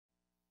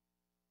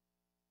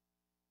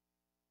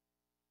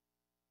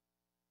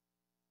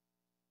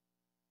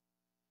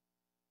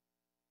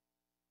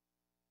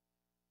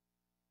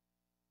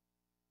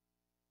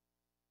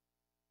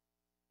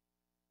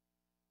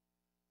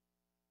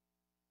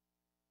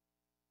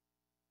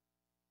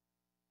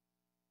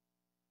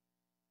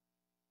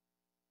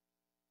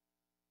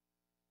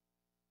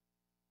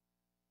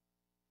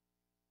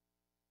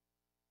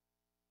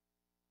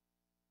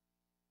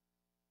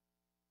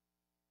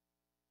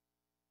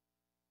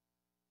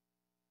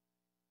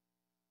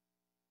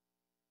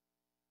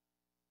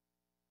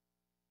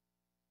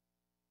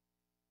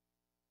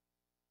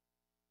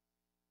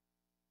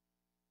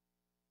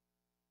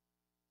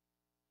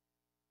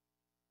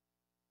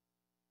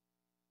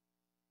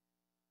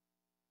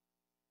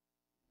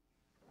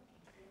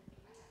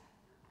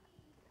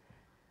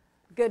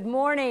Good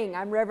morning.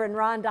 I'm Reverend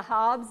Rhonda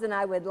Hobbs, and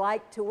I would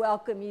like to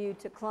welcome you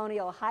to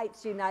Colonial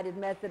Heights United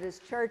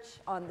Methodist Church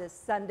on this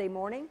Sunday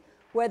morning.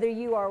 Whether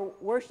you are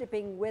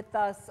worshiping with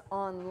us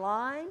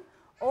online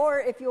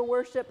or if you'll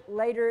worship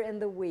later in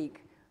the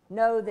week,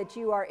 know that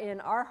you are in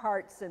our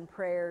hearts and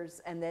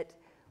prayers and that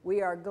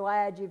we are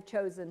glad you've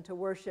chosen to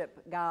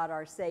worship God,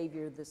 our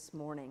Savior, this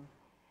morning.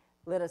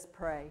 Let us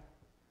pray.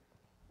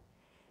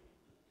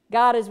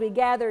 God, as we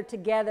gather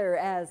together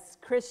as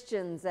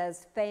Christians,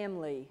 as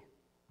family,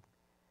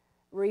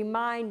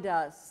 remind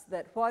us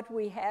that what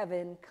we have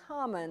in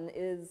common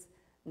is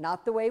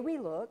not the way we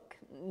look,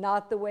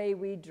 not the way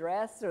we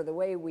dress or the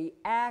way we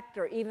act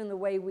or even the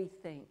way we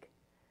think.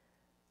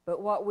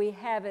 But what we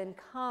have in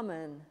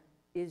common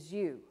is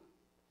you,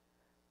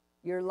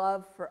 your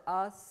love for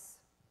us,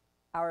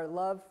 our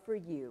love for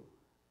you,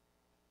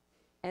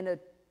 and a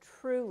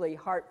truly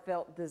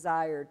heartfelt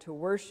desire to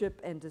worship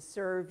and to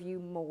serve you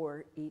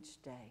more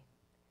each day.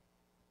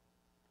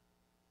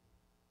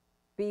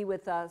 Be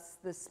with us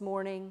this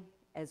morning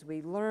as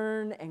we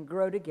learn and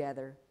grow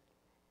together.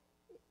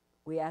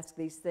 We ask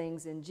these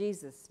things in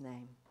Jesus'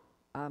 name.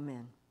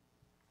 Amen.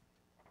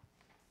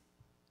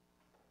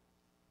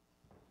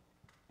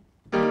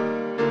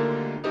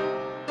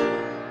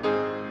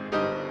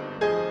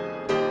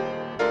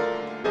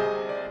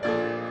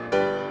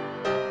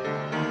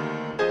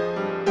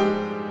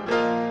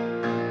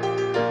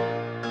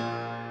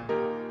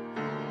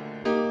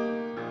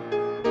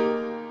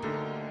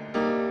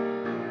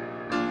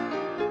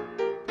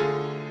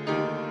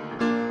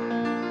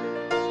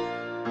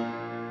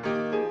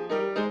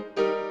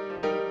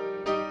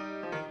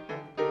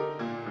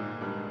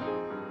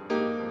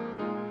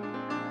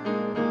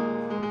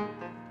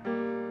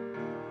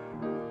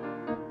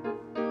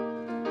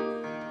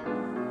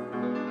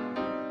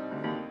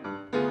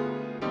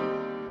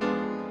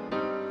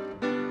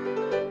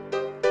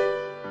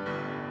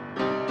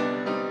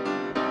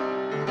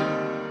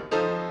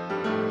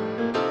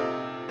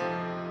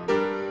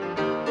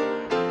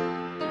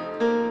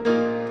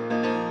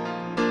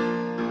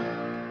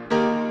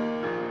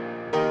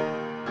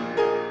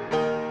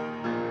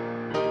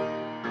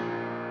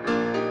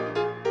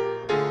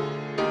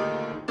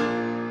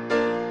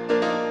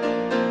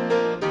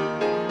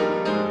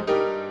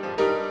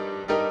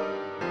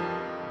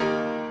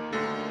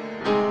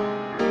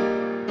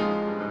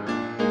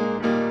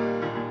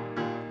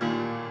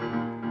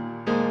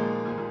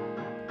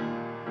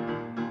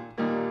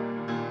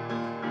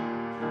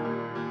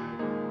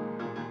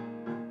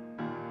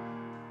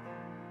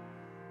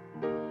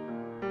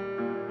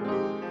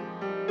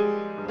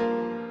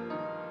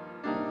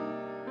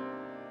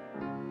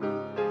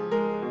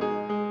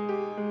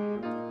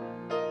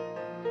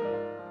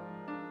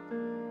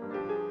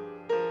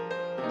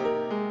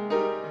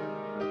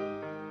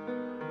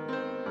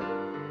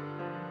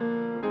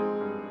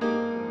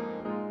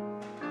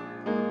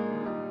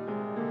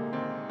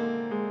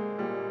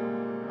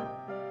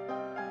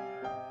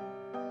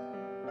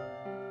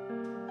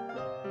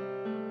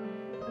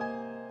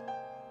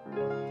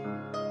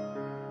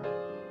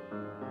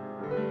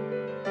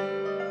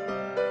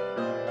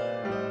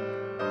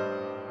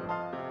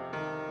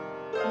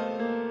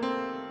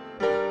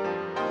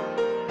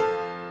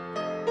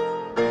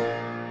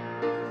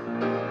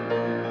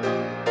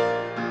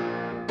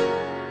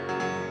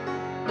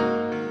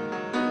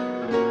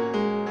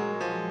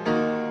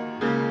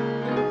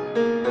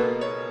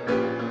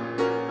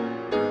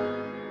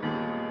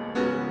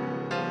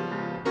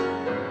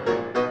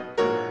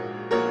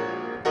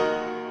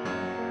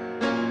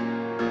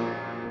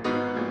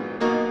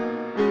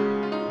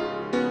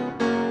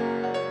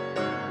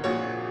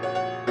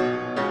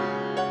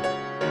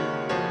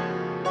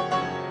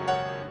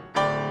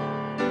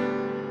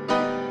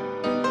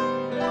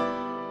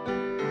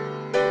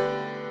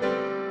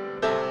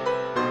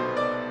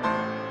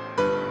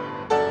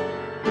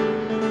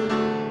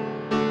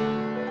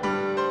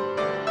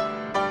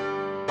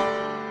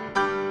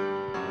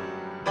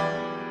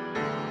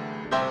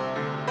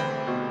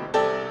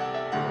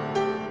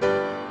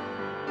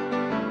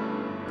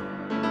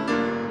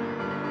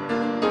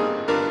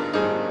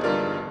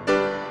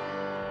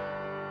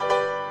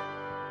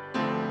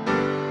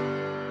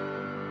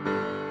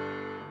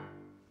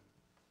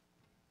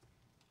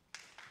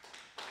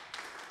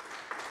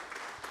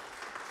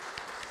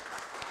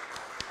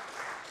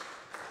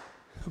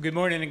 Good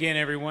morning again,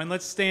 everyone.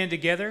 Let's stand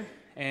together,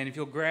 and if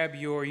you'll grab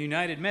your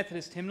United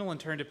Methodist hymnal and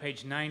turn to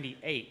page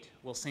 98,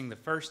 we'll sing the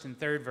first and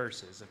third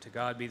verses of To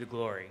God Be the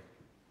Glory.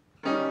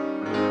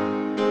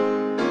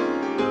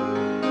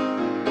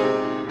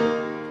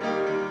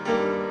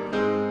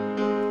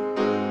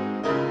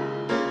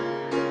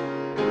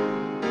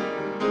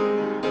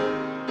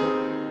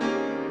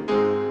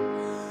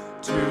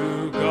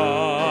 To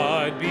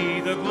God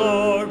be the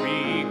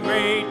glory,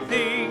 great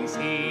things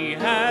he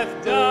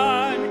hath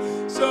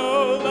done.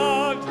 So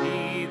loved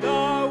he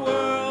the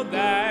world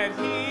that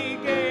he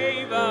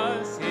gave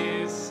us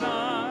his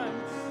Son,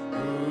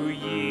 who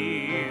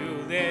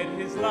yielded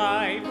his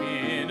life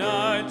in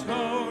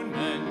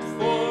atonement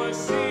for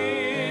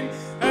sin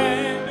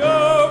and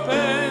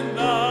opened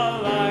the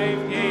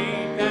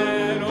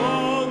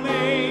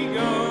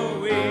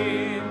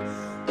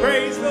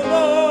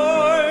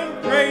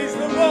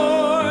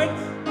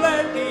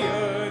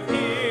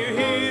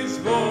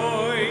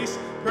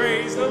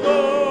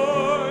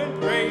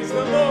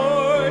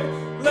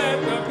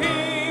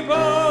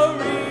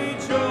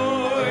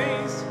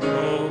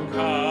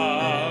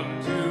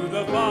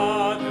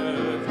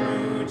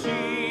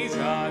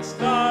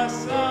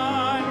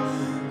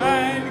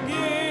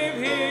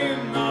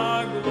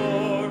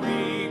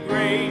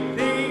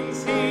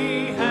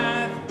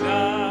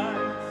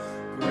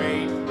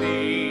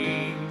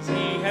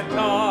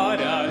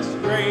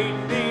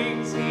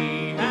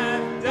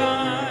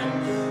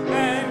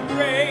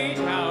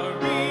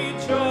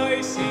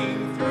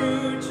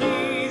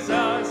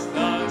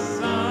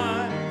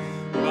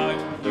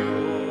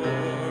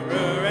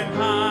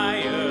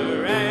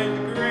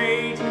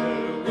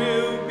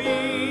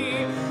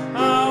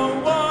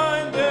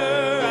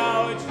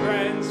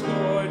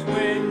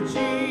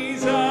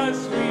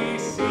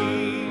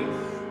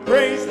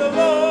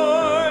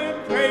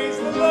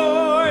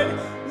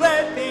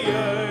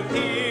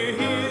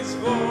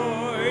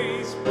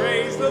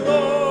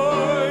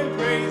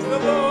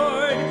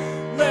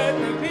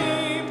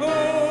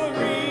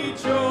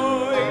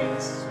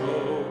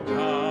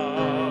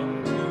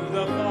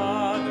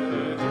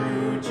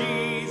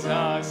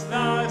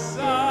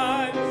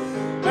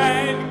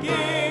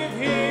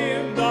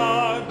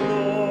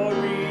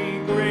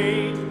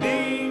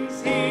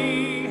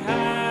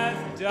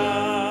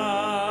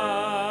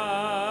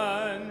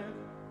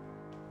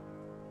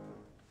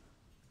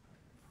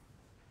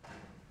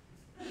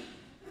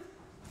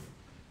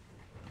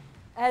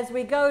as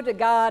we go to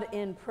God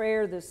in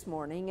prayer this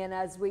morning, and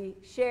as we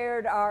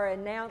shared our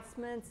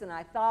announcements, and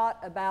I thought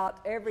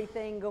about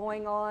everything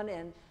going on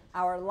in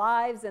our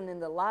lives and in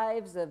the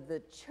lives of the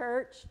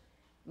church,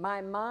 my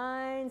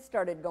mind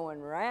started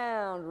going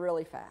round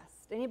really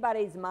fast.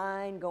 Anybody's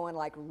mind going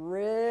like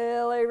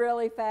really,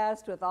 really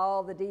fast with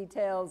all the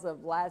details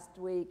of last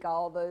week,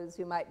 all those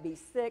who might be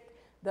sick,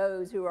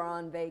 those who are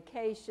on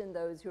vacation,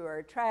 those who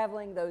are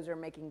traveling, those who are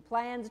making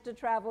plans to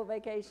travel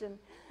vacation.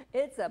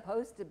 It's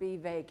supposed to be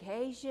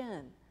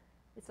vacation.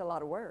 It's a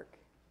lot of work.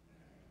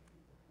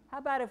 How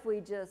about if we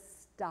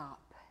just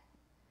stop?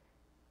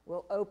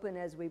 We'll open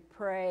as we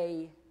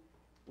pray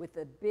with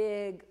a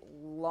big,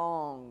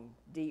 long,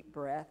 deep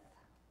breath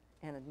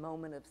and a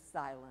moment of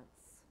silence.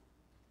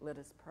 Let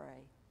us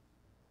pray.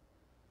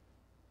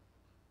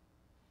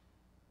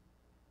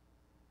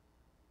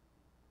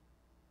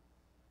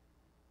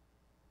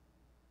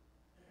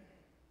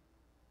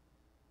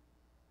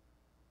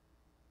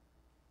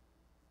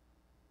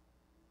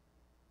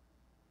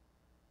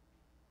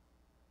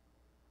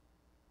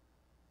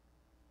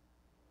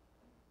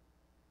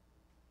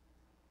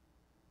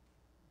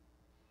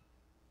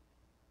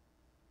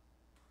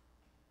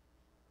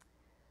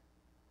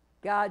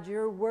 God,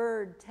 your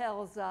word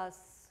tells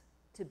us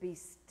to be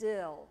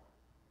still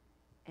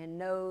and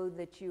know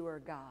that you are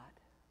God.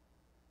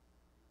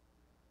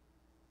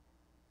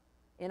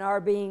 In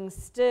our being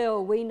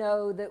still, we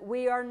know that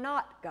we are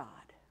not God.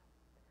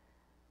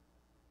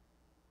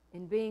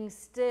 In being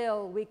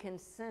still, we can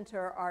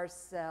center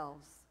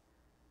ourselves,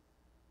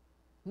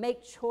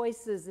 make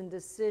choices and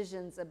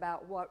decisions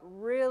about what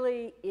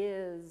really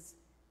is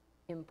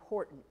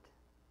important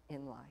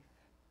in life.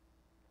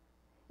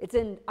 It's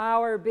in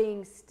our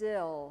being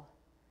still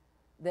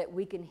that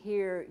we can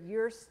hear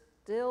your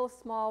still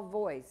small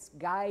voice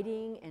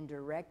guiding and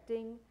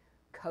directing,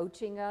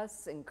 coaching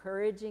us,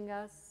 encouraging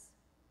us.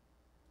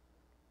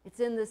 It's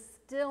in the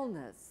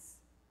stillness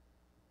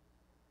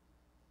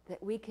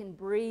that we can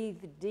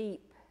breathe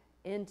deep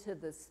into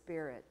the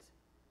Spirit,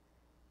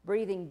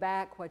 breathing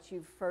back what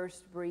you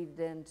first breathed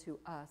into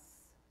us.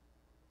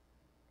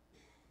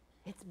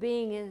 It's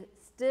being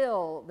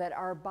still that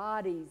our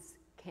bodies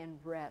can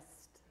rest,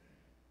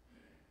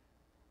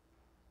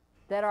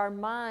 that our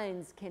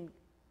minds can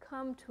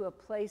come to a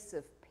place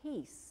of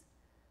peace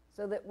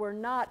so that we're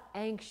not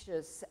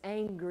anxious,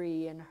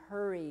 angry, and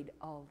hurried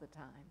all the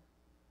time.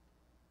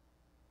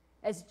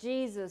 As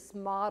Jesus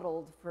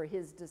modeled for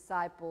his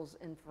disciples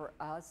and for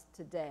us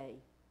today,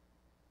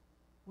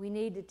 we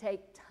need to take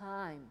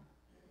time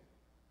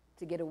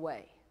to get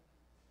away,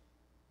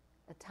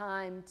 a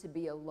time to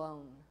be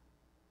alone,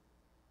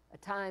 a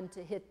time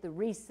to hit the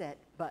reset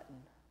button.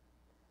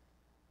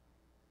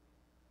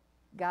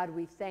 God,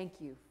 we thank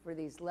you for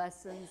these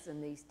lessons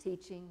and these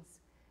teachings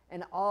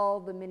and all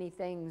the many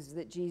things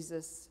that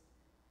Jesus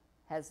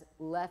has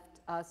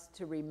left us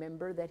to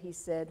remember that he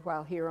said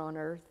while here on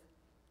earth.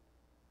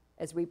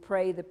 As we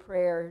pray the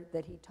prayer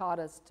that he taught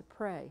us to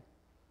pray.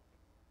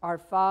 Our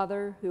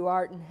Father, who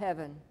art in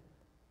heaven,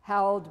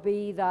 hallowed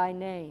be thy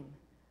name.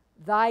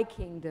 Thy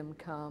kingdom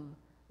come,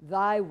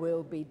 thy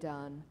will be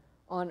done,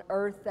 on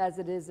earth as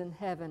it is in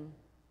heaven.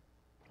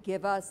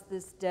 Give us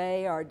this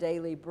day our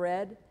daily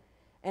bread,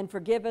 and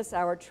forgive us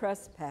our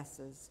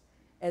trespasses,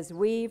 as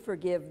we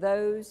forgive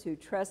those who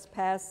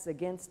trespass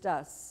against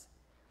us.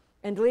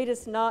 And lead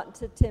us not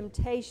into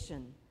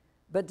temptation,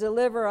 but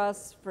deliver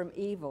us from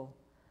evil.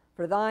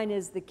 For thine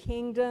is the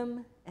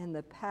kingdom, and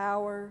the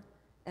power,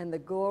 and the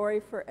glory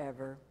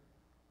forever.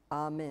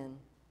 Amen.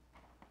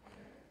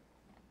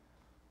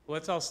 Well,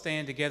 let's all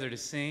stand together to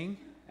sing.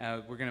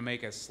 We're going to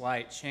make a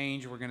slight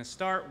change. We're going to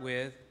start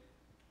with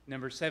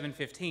number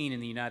 715 in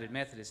the United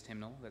Methodist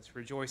hymnal. That's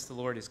Rejoice the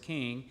Lord is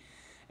King.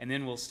 And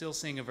then we'll still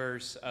sing a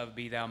verse of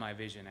Be Thou My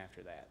Vision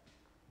after that.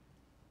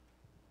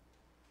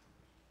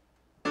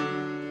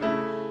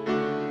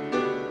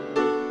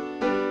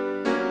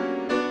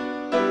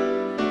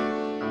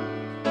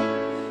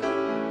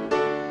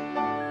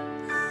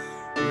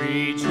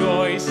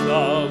 Rejoice,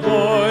 the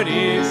Lord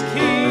is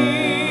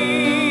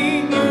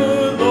King,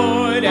 the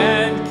Lord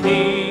and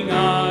King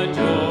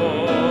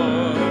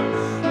adore.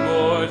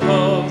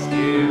 Mortals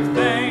give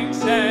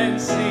thanks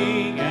and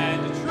sing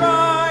and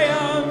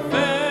triumph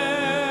evermore.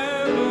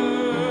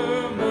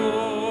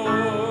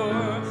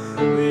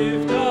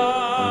 Lift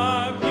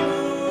up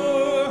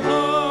your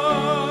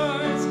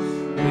hearts,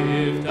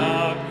 lift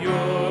up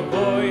your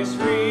voice,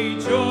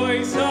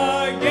 rejoice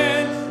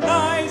again,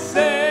 I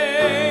say.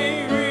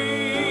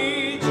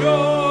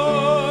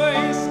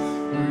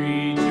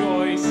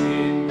 Rejoice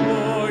in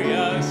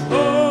glorious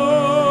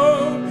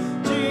hope,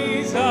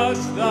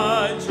 Jesus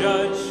the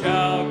Judge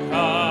shall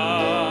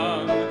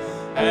come,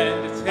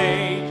 and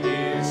take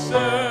his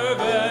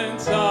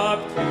servants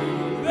up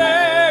to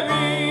their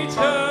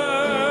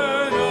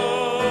eternal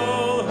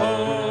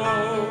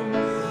home.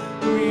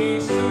 We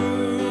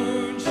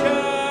soon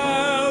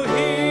shall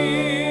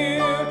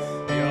hear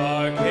the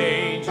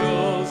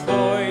archangel's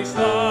voice,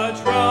 the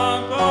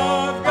trump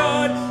of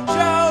God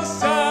shall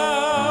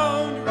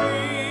sound.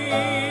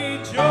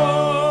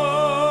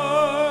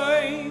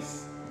 Rejoice.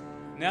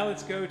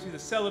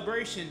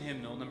 celebration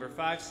hymnal, number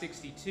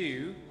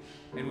 562,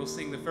 and we'll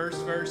sing the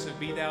first verse of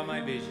Be Thou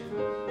My Vision.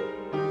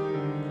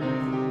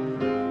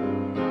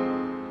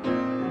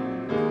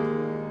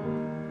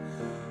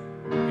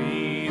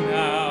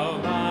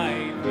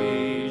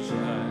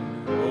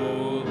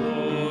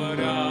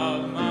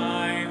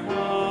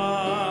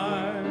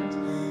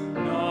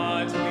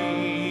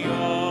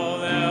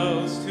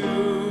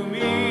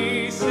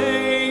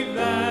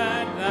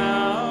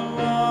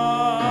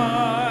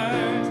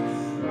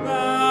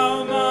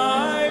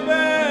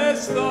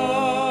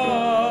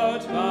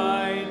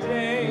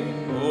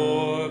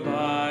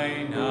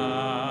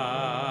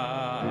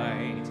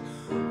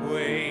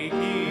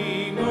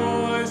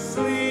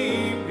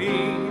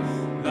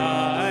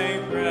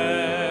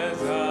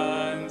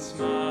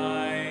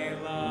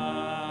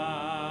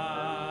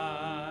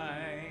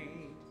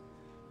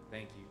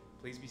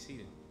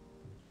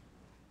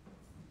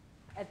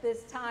 At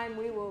this time,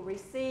 we will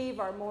receive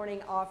our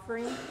morning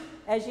offering.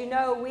 As you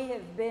know, we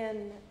have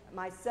been,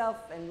 myself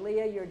and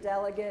Leah, your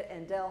delegate,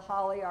 and Del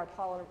Holly, our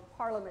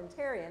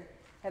parliamentarian,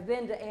 have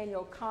been to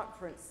annual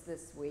conference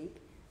this week.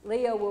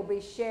 Leah will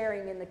be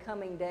sharing in the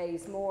coming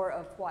days more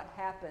of what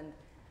happened,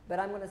 but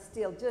I'm going to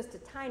steal just a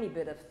tiny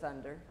bit of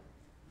thunder.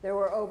 There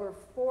were over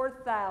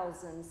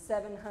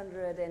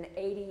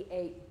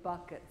 4,788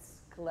 buckets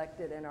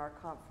collected in our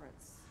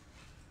conference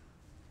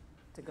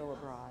to go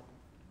abroad.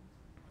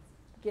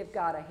 Give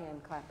God a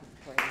hand clap of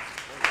praise,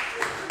 please.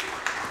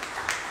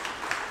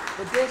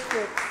 The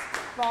district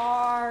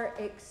far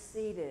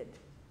exceeded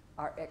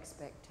our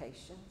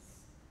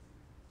expectations.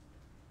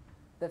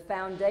 The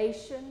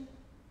foundation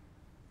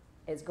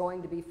is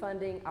going to be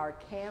funding our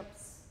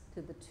camps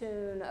to the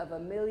tune of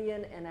 $1.5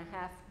 million.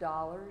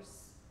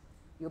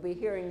 You'll be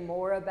hearing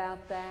more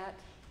about that.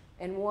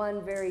 And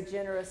one very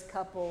generous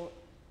couple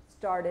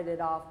started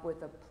it off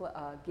with a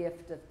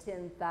gift of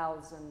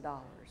 $10,000.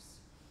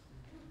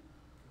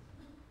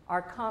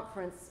 Our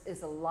conference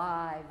is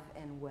alive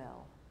and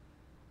well.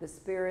 The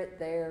spirit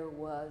there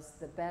was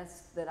the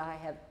best that I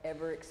have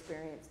ever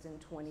experienced in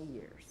 20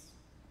 years.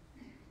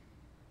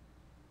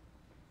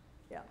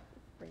 Yeah,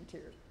 bring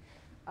tears.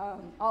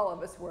 All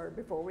of us were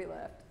before we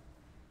left.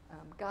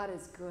 God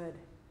is good,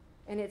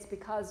 and it's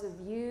because of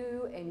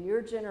you and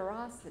your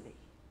generosity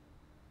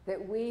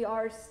that we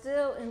are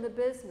still in the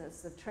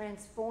business of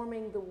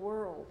transforming the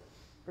world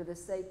for the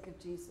sake of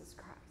Jesus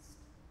Christ.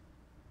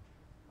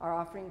 Our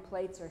offering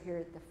plates are here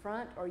at the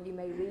front, or you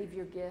may leave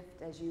your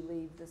gift as you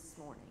leave this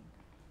morning.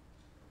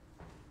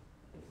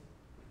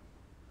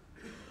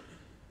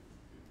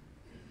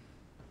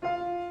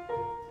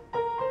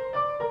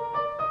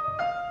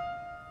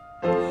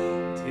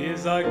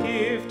 Tis our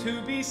gift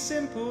to be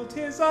simple,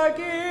 tis our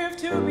gift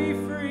to be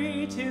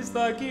free, tis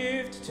the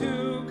gift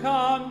to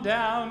come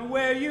down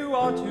where you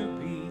ought to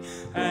be.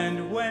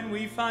 And when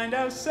we find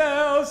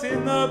ourselves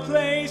in the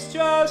place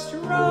just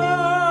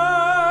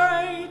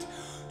right,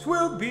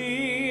 'twill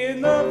be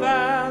in the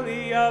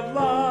valley of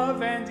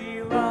love and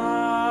delight.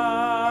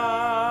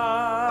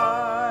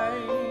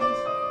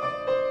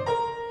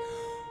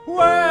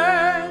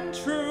 When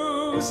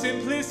true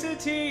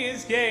simplicity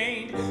is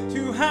gained,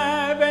 to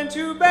have and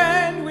to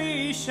bend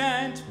we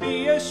shan't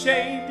be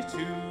ashamed.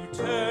 To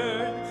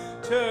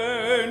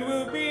turn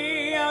will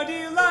be our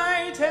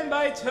delight, and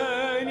by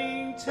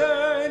turning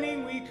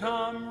we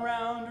come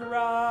round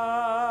right.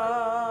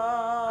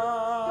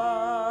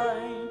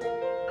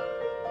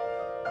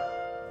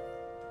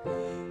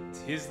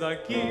 'Tis the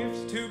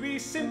gift to be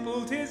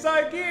simple, 'tis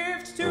our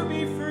gift to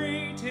be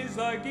free, 'tis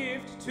our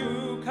gift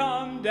to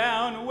come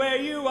down where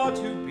you ought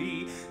to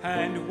be.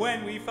 And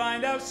when we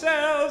find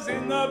ourselves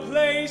in the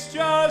place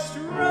just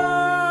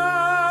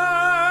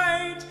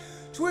right,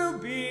 'twill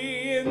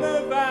be in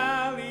the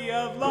valley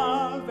of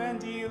love and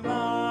delight.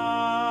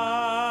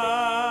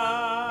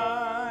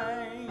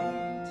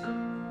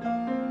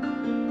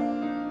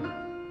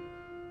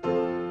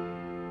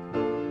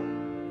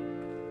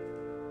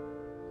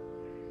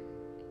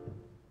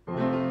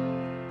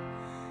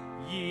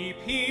 Ye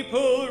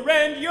people,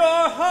 rend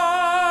your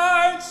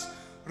hearts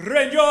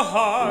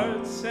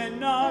and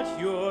not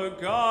your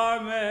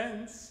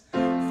garments,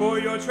 for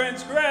your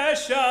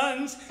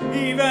transgressions,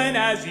 even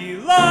as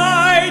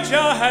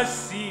Elijah has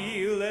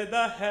sealed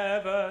the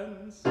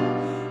heavens.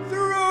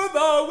 Through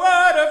the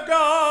word of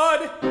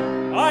God,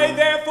 I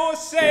therefore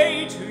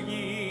say to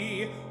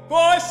ye,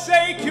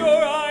 forsake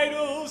your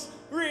idols,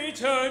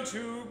 return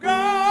to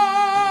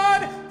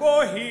God,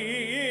 for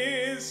he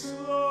is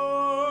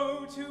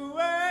slow to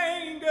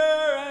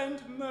anger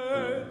and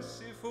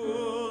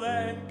merciful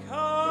and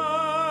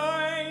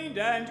kind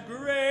and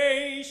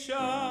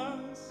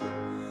gracious,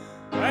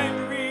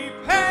 and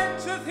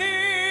repenteth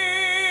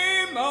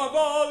him of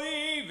all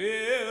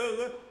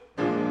evil.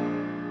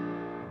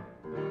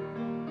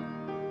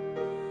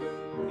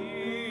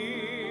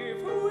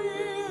 If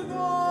with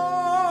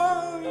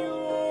all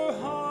your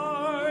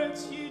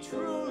hearts ye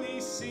truly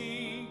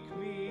seek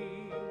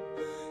me,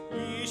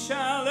 ye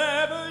shall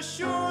ever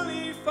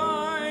surely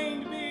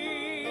find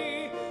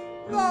me,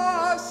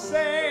 thus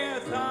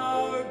saith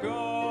our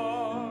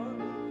God.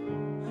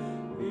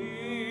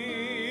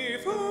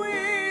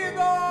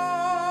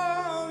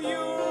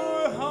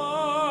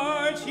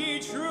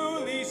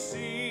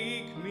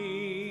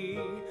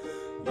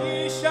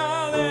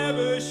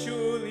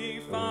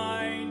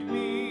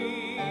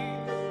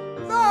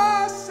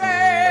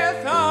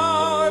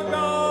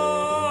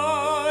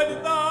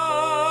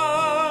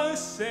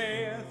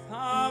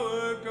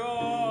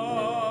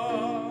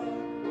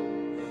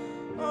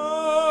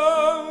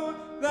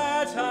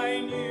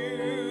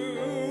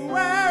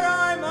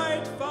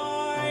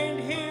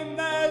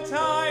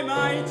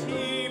 might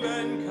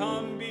even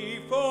come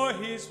before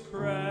his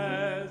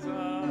presence.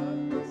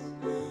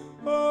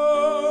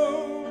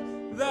 Oh,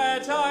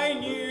 that I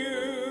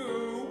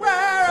knew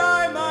where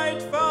I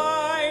might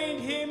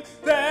find him,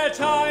 that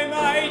I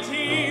might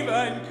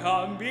even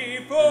come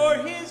before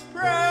his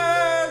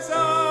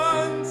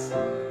presence.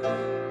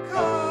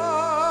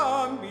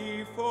 Come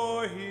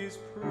before his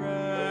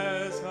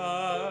presence.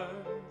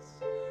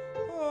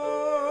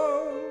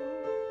 Oh,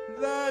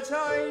 that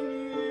I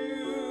knew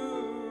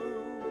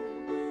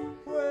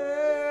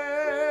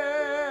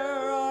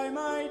where I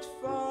might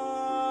find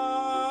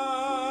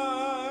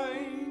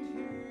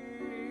him.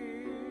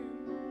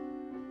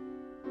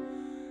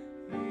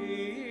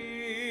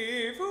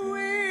 If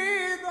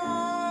with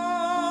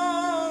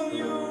all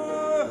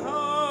your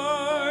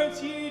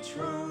heart ye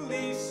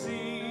truly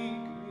seek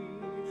me,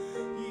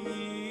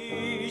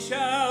 ye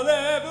shall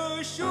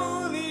ever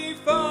surely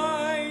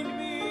find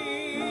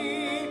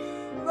me.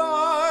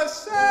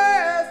 Thus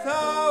saith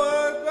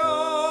our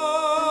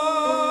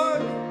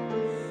God,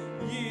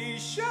 ye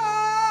shall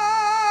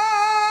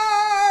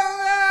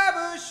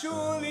ever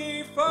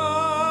surely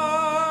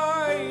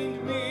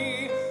find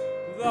me.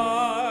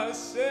 Thus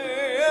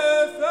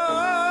saith our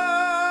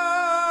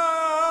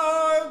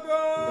God.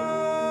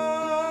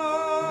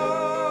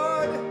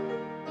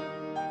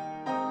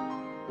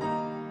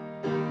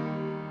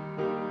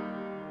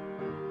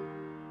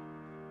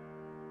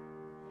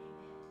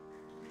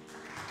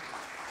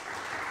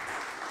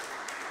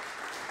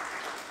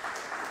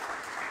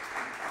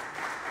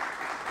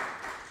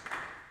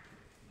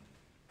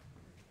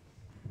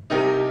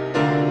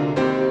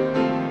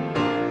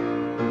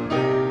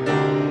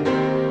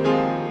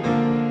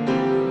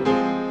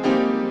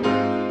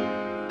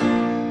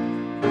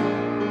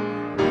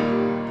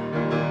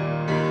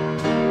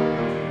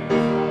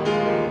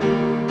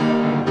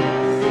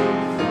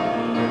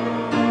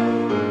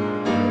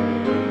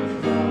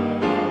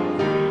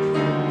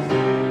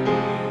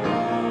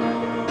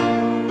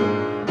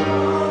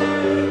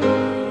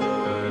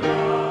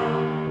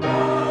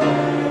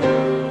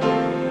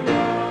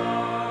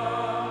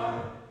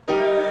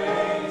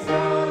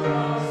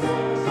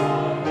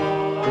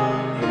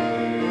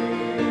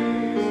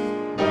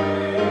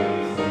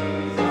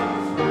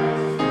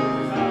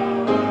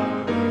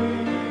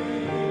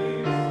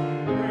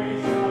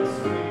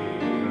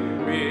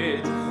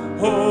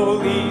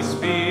 Holy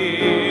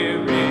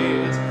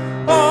Spirit,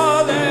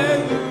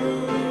 hallelujah,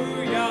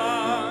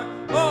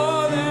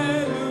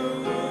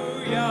 hallelujah,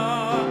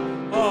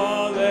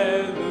 hallelujah.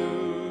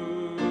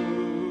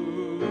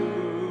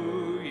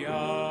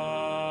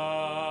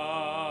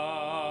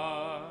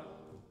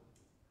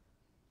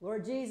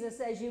 Lord Jesus,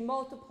 as you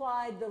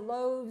multiplied the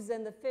loaves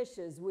and the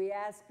fishes, we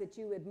ask that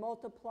you would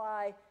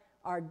multiply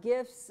our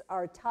gifts,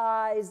 our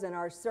tithes, and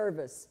our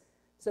service,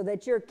 so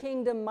that your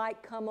kingdom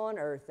might come on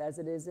earth as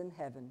it is in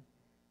heaven.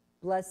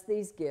 Bless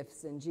these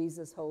gifts in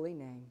Jesus' holy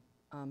name.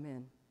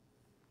 Amen.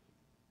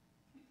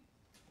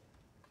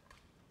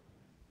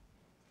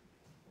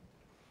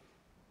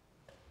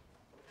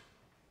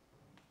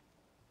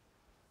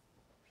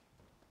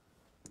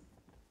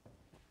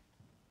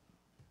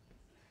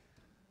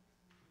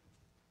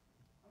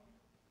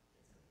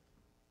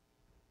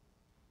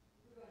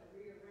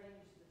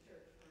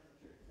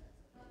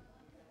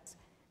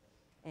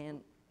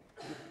 And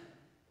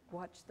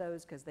watch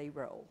those because they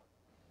roll.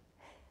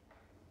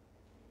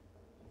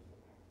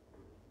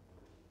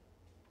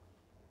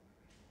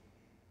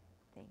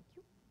 Thank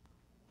you.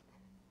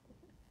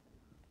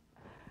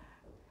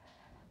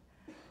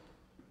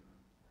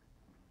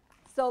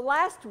 So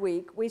last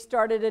week we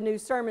started a new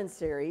sermon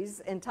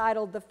series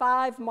entitled The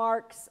 5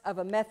 Marks of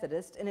a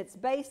Methodist, and it's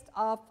based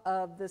off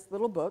of this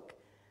little book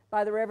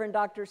by the Reverend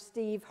Dr.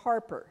 Steve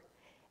Harper.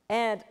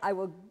 And I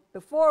will,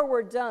 before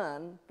we're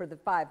done for the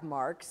 5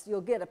 marks,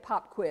 you'll get a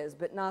pop quiz,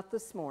 but not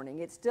this morning.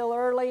 It's still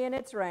early and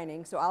it's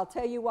raining, so I'll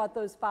tell you what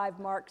those 5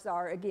 marks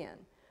are again.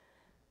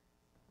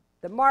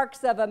 The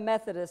marks of a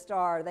Methodist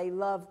are they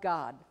love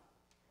God.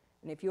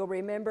 And if you'll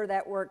remember,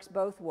 that works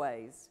both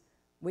ways.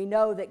 We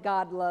know that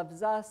God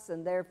loves us,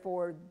 and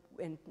therefore,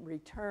 in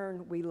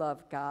return, we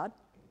love God.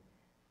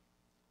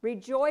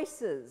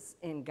 Rejoices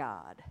in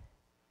God.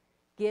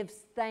 Gives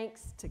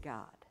thanks to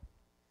God.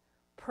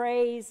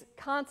 Prays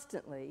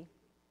constantly,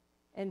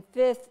 and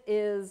 5th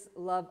is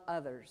love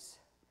others.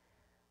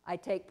 I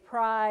take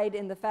pride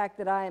in the fact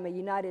that I am a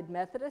United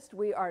Methodist.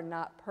 We are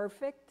not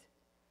perfect,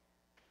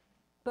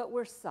 but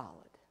we're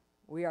solid.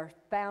 We are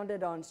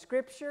founded on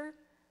Scripture.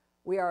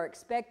 We are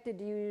expected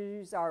to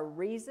use our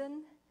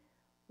reason.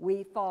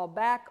 We fall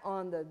back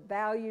on the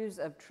values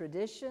of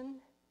tradition,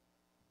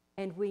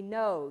 and we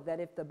know that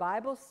if the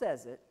Bible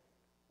says it,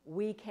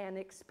 we can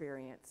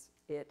experience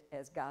it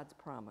as God's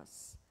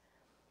promise.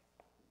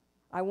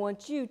 I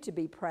want you to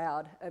be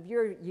proud of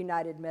your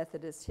United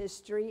Methodist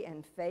history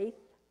and faith.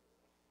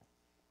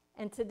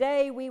 And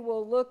today we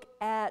will look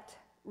at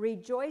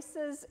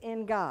Rejoices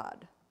in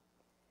God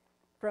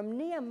from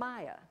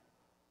Nehemiah.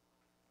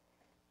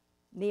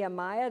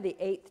 Nehemiah, the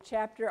 8th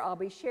chapter, I'll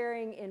be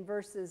sharing in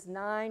verses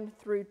 9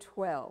 through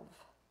 12.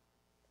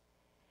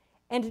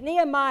 And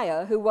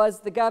Nehemiah, who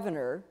was the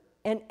governor,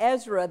 and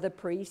Ezra the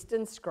priest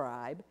and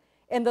scribe,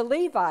 and the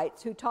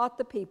Levites who taught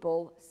the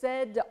people,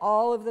 said to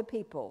all of the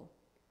people,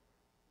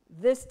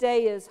 "This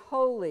day is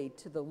holy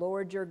to the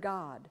Lord your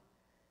God.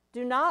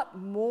 Do not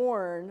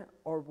mourn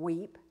or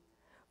weep,"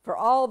 for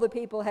all the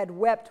people had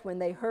wept when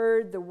they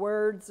heard the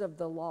words of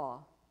the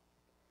law.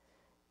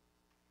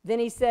 Then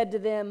he said to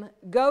them,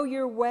 "Go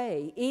your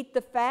way, eat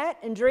the fat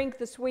and drink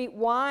the sweet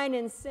wine,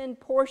 and send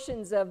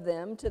portions of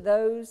them to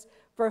those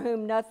for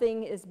whom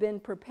nothing has been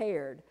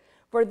prepared.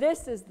 For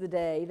this is the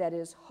day that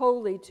is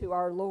holy to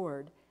our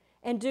Lord.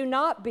 And do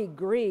not be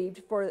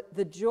grieved, for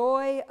the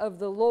joy of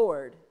the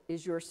Lord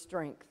is your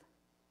strength."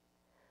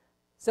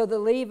 So the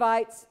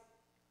Levites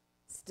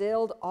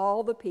stilled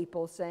all the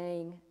people,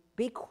 saying,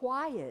 "Be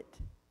quiet,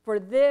 for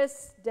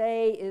this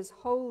day is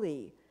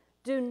holy.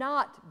 Do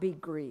not be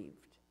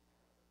grieved."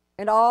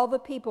 And all the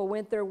people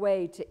went their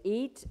way to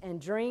eat and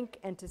drink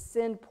and to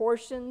send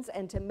portions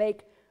and to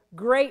make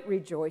great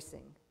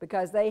rejoicing,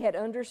 because they had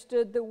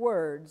understood the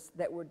words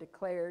that were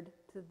declared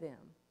to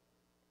them.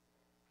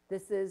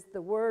 This is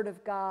the word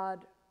of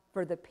God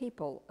for the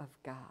people of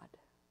God.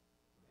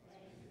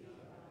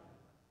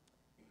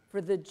 For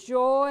the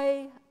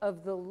joy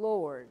of the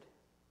Lord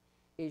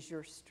is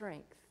your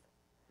strength.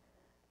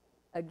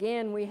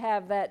 Again, we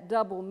have that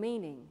double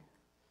meaning.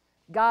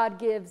 God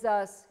gives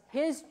us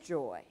his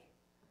joy,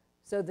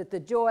 so that the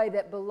joy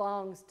that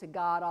belongs to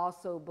God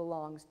also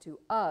belongs to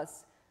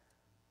us.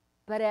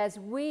 But as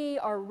we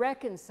are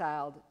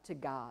reconciled to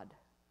God,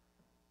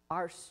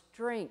 our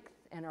strength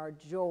and our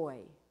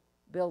joy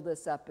build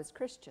us up as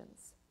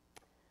Christians.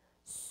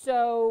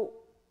 So,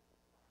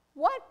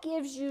 what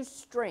gives you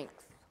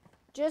strength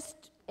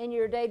just in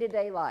your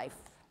day-to-day life?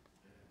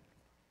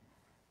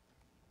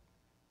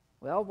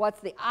 Well, what's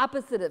the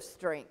opposite of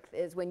strength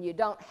is when you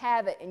don't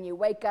have it and you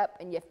wake up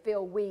and you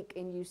feel weak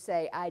and you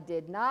say, "I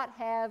did not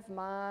have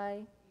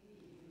my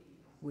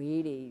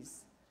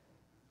Wheaties."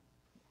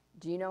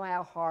 Do you know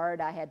how hard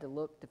I had to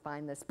look to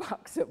find this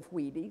box of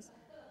Wheaties?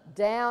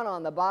 Down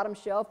on the bottom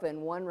shelf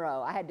in one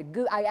row.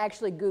 I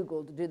actually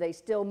Googled, do they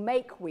still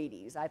make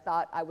Wheaties? I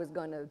thought I was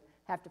going to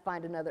have to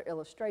find another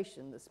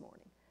illustration this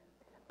morning.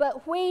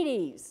 But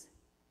Wheaties,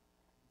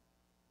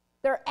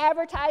 they're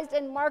advertised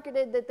and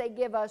marketed that they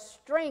give us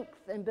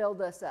strength and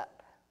build us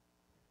up.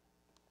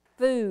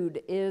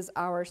 Food is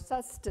our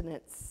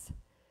sustenance.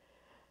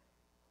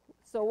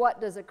 So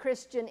what does a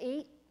Christian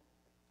eat?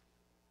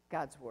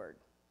 God's Word.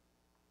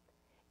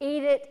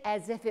 Eat it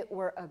as if it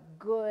were a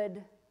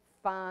good,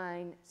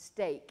 fine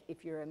steak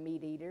if you're a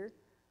meat eater,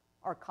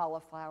 or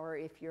cauliflower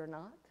if you're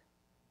not.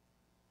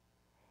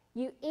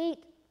 You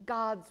eat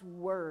God's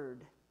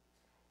Word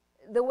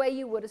the way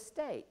you would a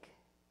steak.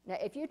 Now,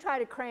 if you try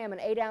to cram an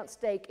 8-ounce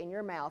steak in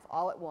your mouth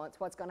all at once,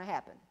 what's going to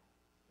happen?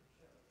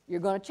 You're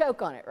going to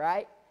choke on it,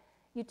 right?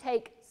 You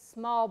take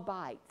small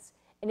bites.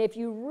 And if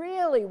you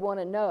really want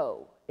to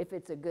know if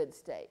it's a good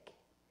steak,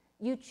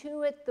 you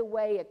chew it the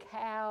way a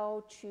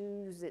cow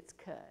chews its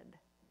cud.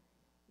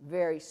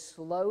 Very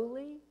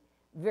slowly,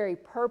 very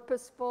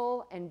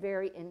purposeful, and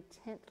very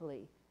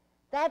intently.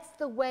 That's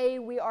the way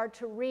we are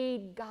to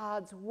read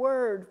God's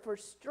Word for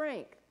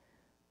strength.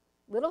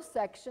 Little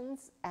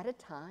sections at a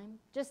time,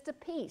 just a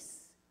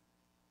piece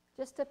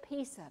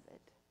of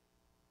it.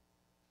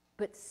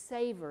 But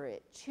savor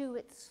it, chew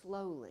it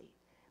slowly.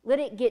 Let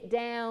it get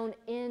down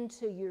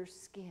into your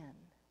skin.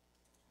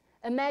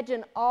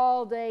 Imagine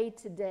all day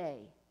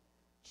today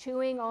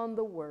chewing on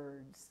the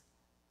words,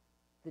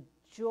 "The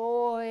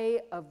joy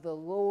of the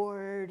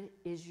Lord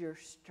is your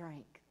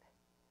strength."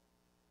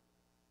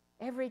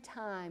 Every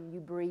time you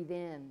breathe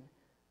in,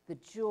 "The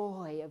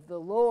joy of the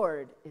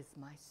Lord is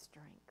my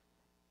strength."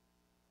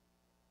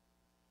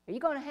 Are you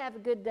going to have a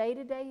good day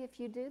today if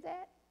you do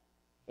that?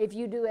 If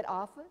you do it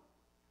often?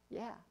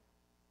 Yeah.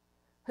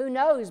 Who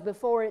knows,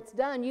 before it's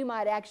done, you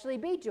might actually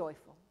be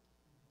joyful.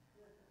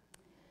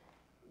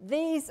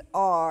 These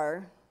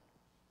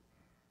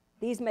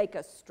make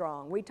us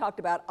strong. We talked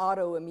about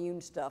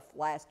autoimmune stuff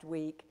last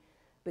week,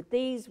 but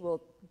these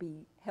will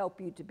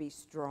help you to be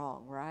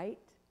strong, right?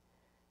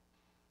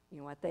 You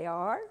know what they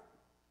are?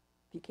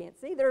 If you can't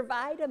see, they're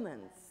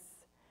vitamins.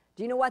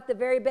 Do you know what the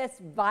very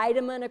best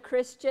vitamin a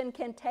Christian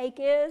can take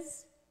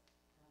is?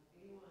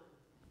 B1.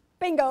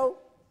 Bingo!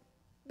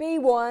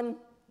 B1.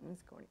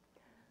 That's corny.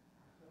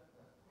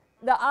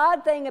 The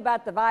odd thing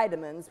about the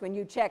vitamins, when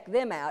you check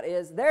them out,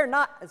 is they're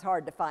not as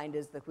hard to find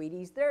as the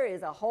Wheaties. There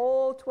is a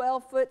whole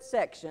 12-foot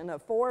section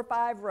of 4 or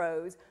 5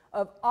 rows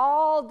of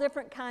all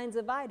different kinds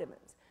of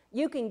vitamins.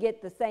 You can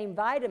get the same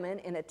vitamin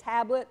in a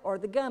tablet or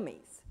the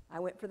gummies. I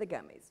went for the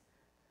gummies.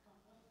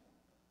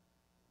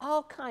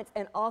 All kinds.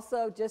 And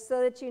also, just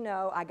so that you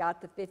know, I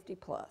got the 50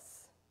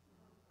 plus.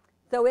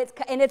 So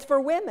it's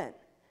for women.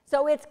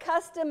 So it's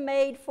custom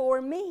made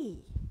for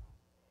me.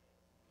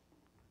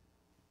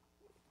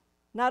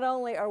 Not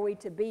only are we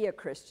to be a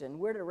Christian,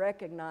 we're to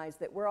recognize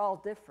that we're all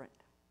different.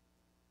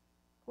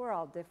 We're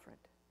all different.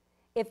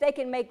 If they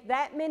can make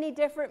that many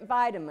different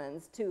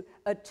vitamins to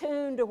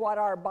attune to what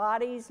our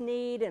bodies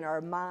need and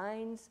our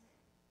minds,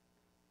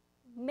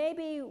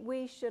 maybe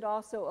we should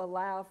also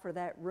allow for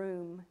that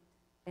room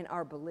in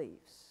our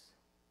beliefs.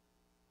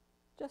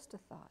 Just a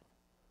thought.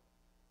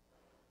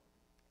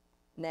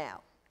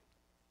 Now,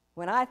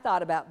 when I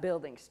thought about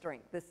building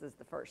strength, this is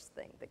the first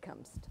thing that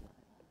comes to mind.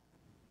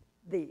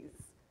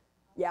 These.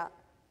 Yeah.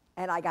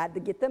 And I got to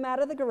get them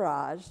out of the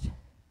garage.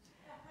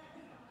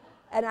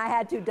 And I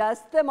had to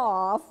dust them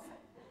off.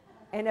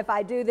 And if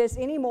I do this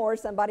anymore,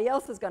 somebody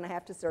else is going to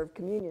have to serve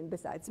communion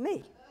besides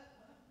me.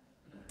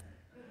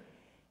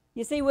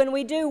 You see, when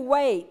we do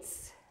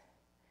weights,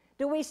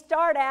 do we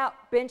start out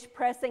bench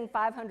pressing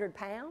 500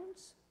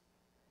 pounds?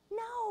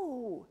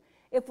 No.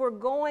 If we're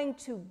going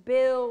to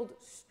build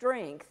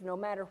strength, no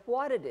matter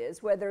what it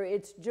is, whether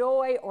it's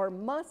joy or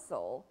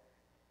muscle,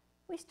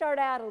 we start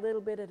out a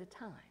little bit at a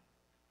time.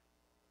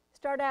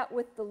 Start out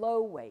with the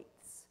low weights.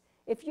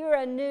 If you're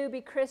a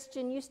newbie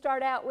Christian, you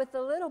start out with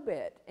a little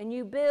bit, and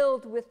you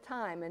build with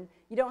time, and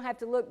you don't have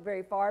to look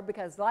very far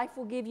because life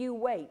will give you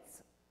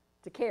weights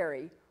to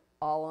carry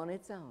all on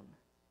its own.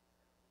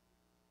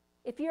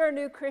 If you're a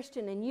new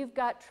Christian and you've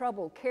got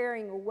trouble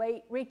carrying a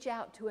weight, reach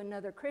out to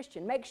another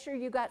Christian. Make sure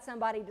you got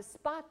somebody to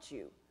spot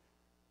you,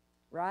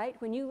 right?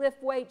 When you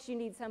lift weights, you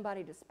need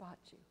somebody to spot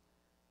you.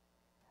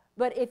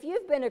 But if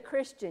you've been a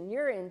Christian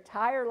your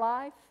entire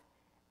life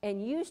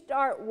and you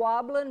start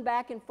wobbling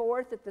back and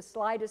forth at the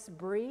slightest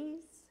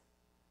breeze,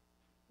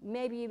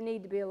 maybe you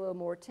need to be a little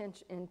more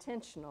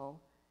intentional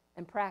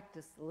and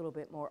practice a little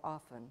bit more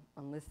often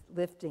on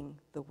lifting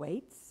the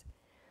weights.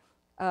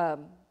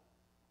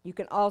 You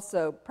can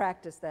also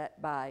practice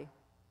that by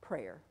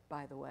prayer,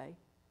 by the way.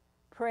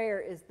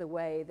 Prayer is the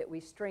way that we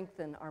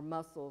strengthen our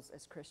muscles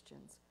as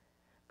Christians.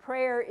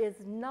 Prayer is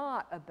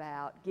not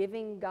about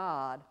giving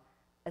God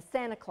a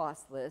Santa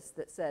Claus list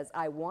that says,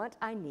 I want,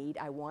 I need,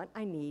 I want,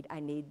 I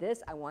need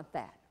this, I want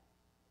that.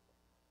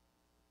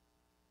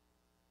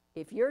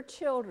 If your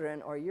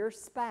children or your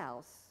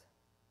spouse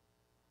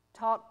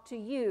talk to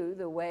you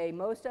the way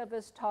most of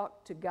us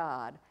talk to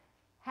God,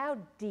 how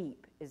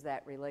deep is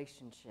that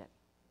relationship?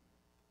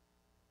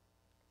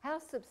 How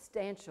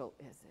substantial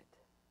is it?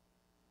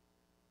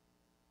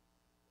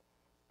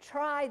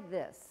 Try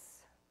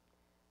this.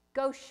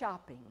 Go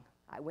shopping.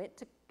 I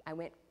went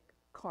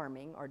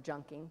carming or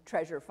junking,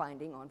 treasure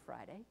finding on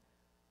Friday.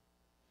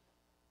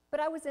 But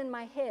I was in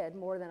my head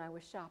more than I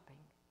was shopping.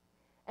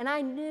 And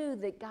I knew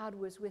that God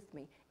was with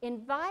me.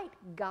 Invite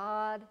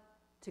God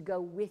to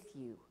go with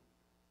you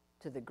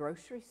to the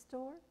grocery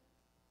store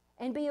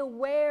and be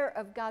aware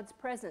of God's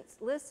presence.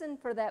 Listen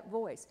for that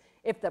voice.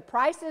 If the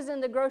prices in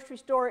the grocery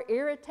store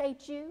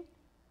irritate you,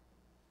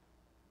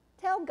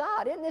 tell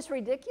God, isn't this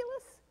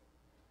ridiculous?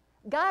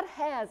 God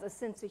has a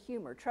sense of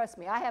humor. Trust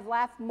me, I have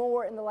laughed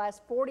more in the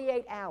last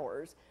 48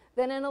 hours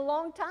than in a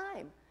long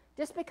time,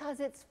 just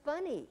because it's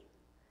funny.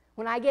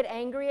 When I get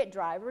angry at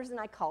drivers and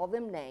I call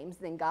them names,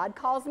 then God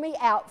calls me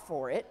out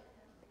for it.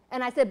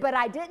 And I said, but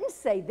I didn't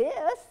say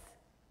this.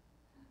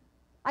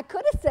 I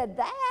could have said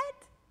that.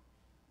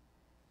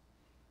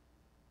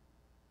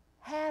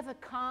 Have a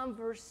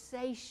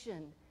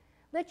conversation.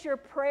 Let your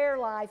prayer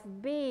life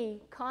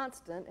be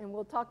constant, and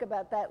we'll talk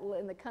about that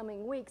in the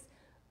coming weeks,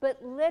 but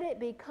let it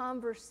be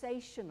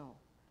conversational,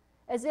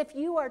 as if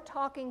you are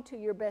talking to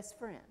your best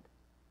friend,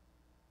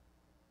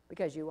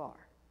 because you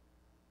are.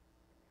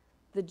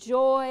 The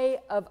joy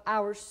of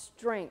our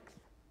strength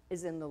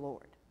is in the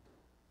Lord.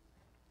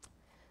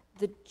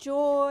 The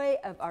joy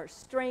of our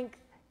strength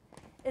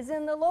is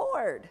in the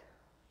Lord.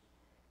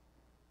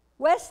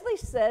 Wesley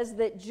says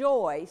that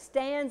joy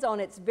stands on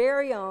its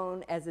very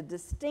own as a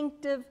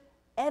distinctive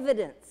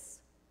evidence.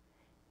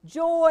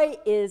 Joy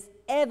is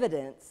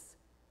evidence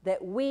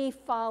that we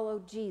follow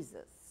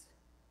Jesus.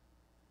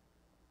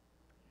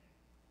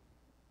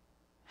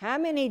 How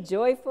many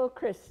joyful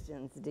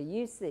Christians do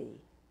you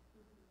see?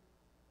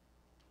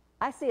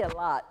 I see a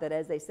lot that,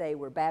 as they say,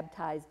 were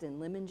baptized in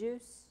lemon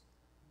juice.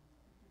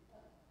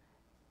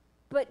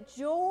 But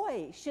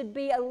joy should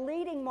be a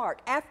leading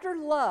mark. After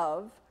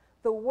love,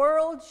 the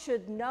world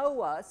should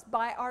know us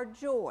by our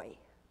joy.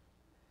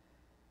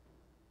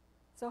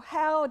 So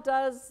how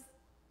does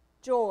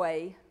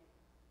joy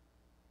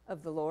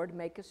of the Lord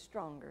make us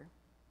stronger?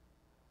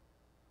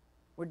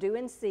 We're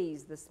doing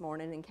C's this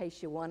morning. In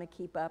case you want to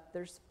keep up,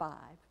 there's 5,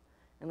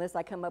 unless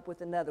I come up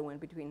with another one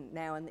between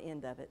now and the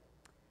end of it.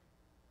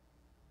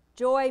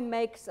 Joy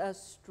makes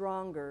us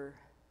stronger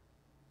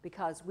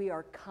because we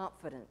are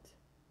confident.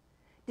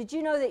 Did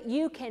you know that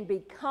you can be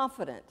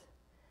confident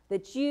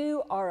that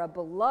you are a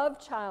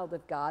beloved child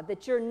of God,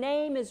 that your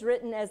name is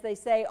written, as they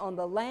say, on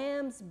the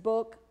Lamb's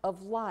book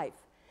of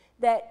life,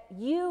 that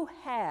you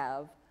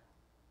have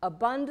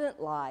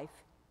abundant life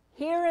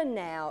here and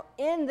now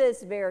in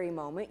this very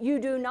moment? You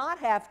do not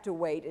have to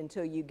wait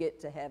until you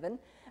get to heaven.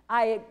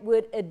 I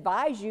would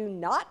advise you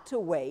not to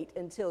wait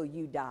until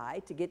you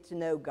die to get to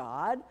know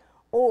God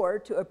or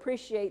to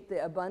appreciate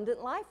the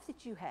abundant life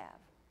that you have.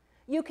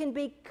 You can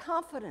be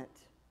confident.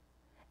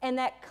 And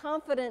that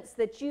confidence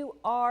that you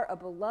are a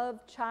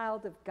beloved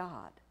child of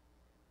God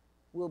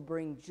will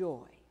bring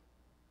joy.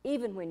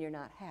 Even when you're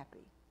not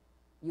happy,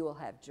 you will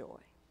have joy.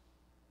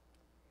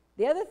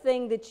 The other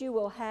thing that you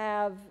will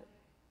have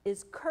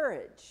is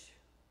courage.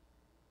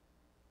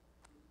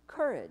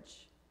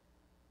 Courage.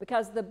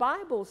 Because the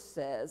Bible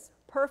says,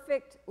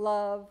 perfect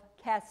love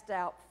casts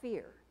out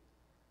fear.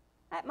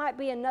 That might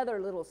be another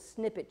little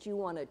snippet you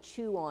want to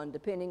chew on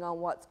depending on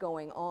what's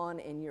going on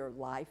in your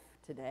life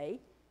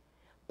today.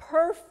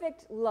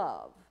 Perfect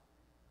love.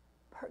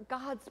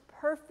 God's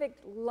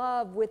perfect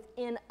love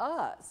within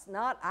us,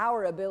 not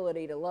our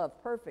ability to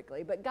love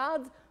perfectly, but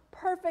God's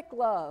perfect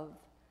love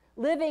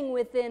living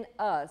within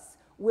us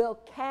will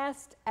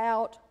cast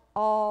out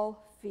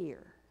all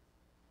fear.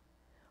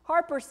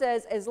 Harper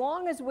says, as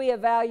long as we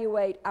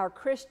evaluate our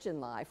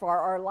Christian life or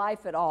our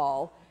life at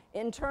all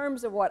in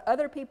terms of what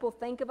other people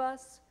think of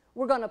us,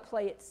 we're going to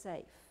play it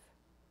safe.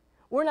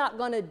 We're not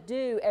going to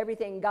do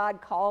everything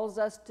God calls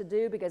us to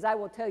do, because I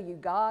will tell you,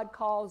 God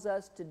calls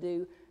us to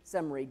do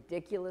some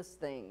ridiculous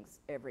things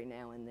every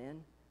now and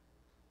then.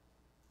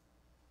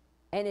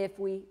 And if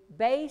we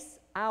base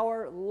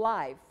our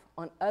life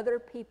on other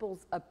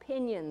people's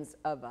opinions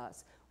of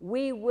us,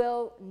 we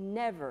will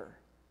never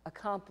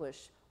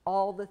accomplish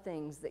all the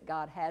things that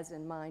God has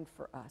in mind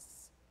for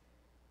us.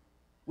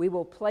 We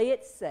will play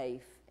it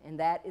safe, and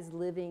that is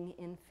living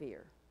in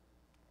fear.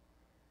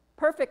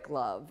 Perfect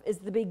love is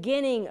the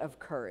beginning of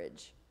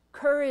courage.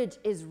 Courage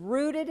is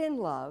rooted in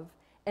love,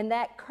 and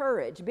that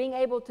courage, being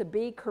able to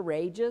be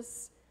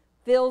courageous,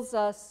 fills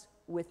us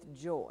with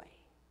joy.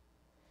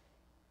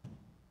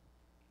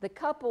 The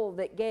couple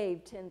that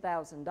gave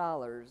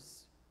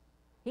 $10,000,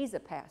 he's a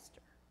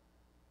pastor.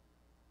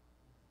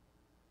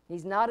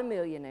 He's not a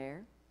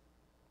millionaire.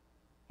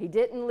 He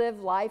didn't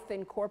live life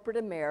in corporate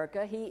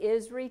America. He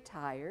is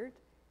retired.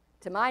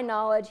 To my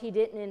knowledge, he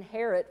didn't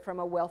inherit from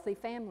a wealthy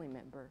family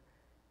member.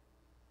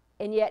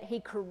 And yet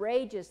he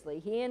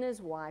and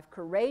his wife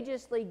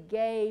courageously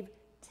gave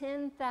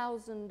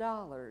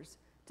 $10,000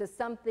 to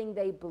something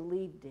they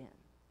believed in.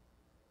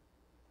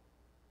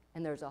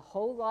 And there's a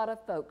whole lot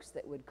of folks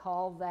that would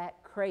call that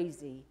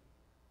crazy,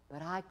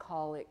 but I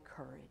call it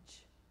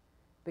courage,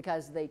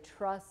 because they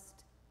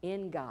trust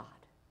in God.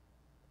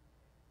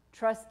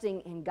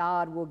 Trusting in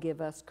God will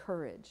give us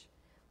courage.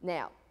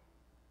 Now,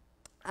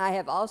 I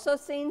have also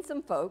seen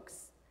some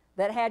folks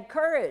that had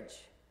courage.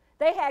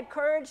 They had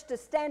courage to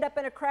stand up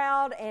in a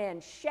crowd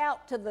and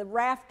shout to the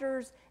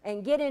rafters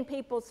and get in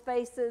people's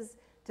faces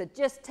to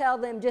just tell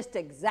them just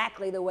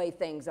exactly the way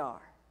things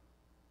are.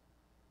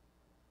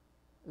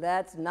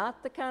 That's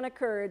not the kind of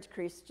courage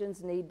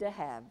Christians need to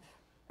have,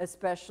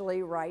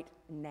 especially right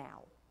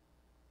now.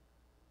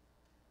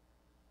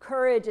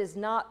 Courage is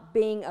not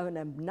being an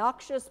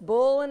obnoxious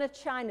bull in a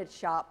china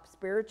shop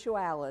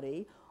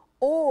spirituality,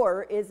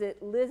 or is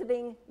it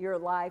living your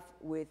life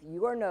with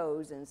your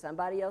nose in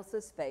somebody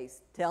else's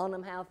face, telling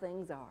them how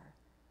things are.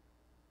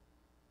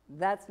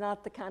 That's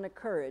not the kind of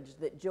courage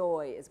that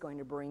joy is going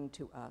to bring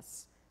to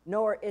us,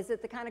 nor is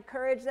it the kind of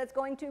courage that's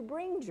going to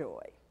bring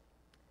joy.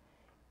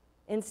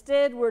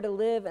 Instead, we're to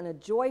live in a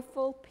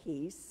joyful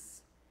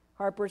peace,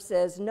 Harper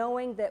says,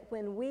 knowing that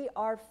when we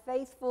are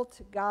faithful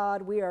to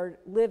God, we are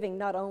living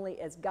not only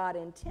as God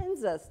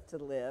intends us to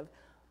live,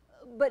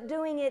 but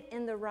doing it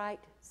in the right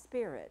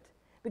spirit.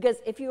 Because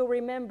if you'll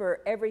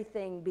remember,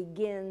 everything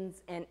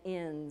begins and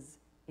ends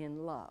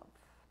in love.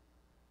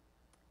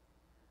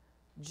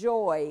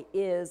 Joy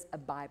is a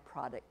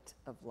byproduct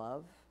of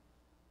love.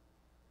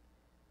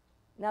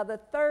 Now, the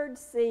third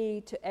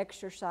C to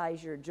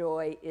exercise your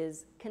joy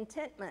is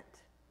contentment.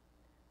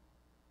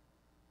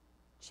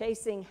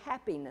 Chasing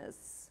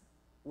happiness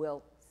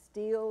will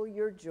steal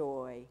your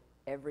joy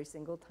every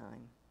single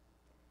time.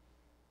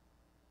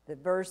 The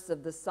verse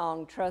of the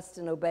song, Trust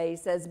and Obey,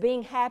 says,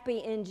 being happy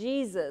in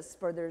Jesus,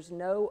 for there's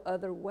no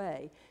other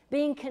way.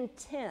 Being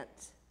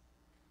content,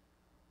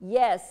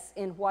 yes,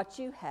 in what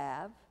you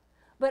have,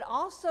 but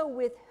also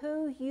with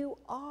who you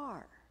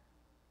are.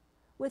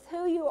 With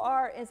who you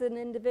are as an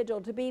individual,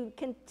 to be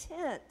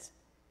content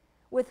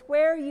with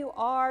where you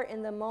are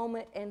in the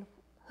moment and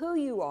who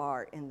you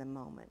are in the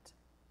moment.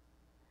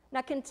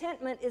 Now,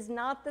 contentment is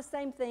not the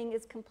same thing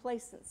as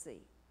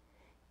complacency.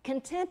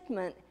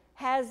 Contentment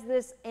has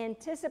this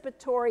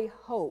anticipatory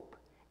hope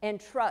and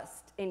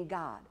trust in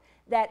God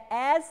that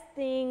as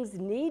things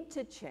need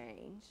to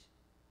change,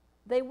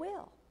 they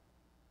will.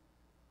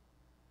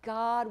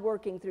 God,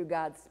 working through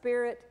God's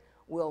Spirit,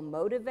 will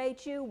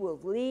motivate you, will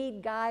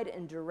lead, guide,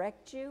 and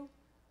direct you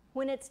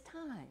when it's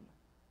time.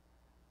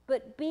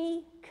 But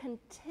be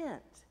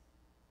content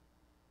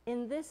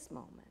in this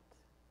moment.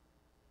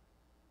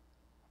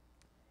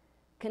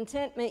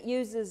 Contentment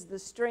uses the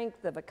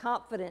strength of a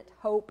confident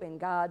hope in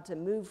God to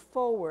move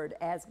forward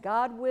as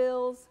God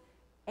wills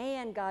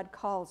and God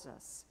calls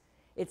us.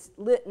 It's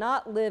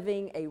not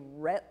living a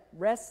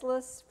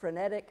restless,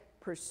 frenetic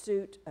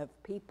pursuit of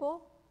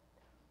people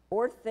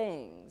or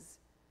things,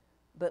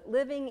 but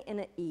living in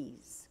an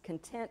ease,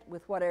 content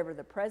with whatever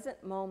the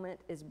present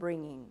moment is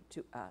bringing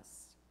to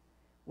us.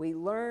 We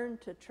learn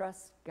to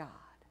trust God.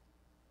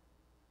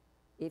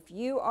 If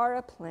you are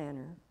a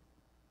planner,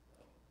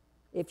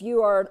 if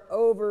you are an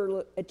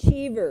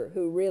overachiever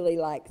who really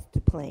likes to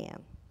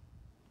plan,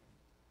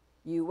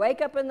 You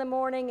wake up in the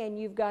morning and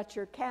you've got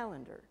your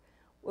calendar.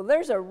 Well,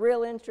 there's a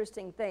real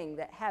interesting thing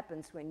that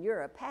happens when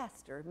you're a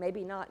pastor,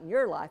 maybe not in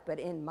your life, but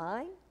in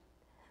mine.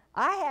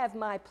 I have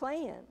my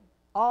plan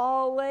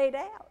all laid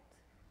out.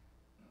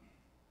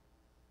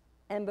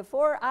 And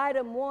before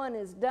item 1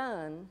 is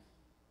done,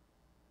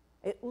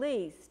 at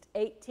least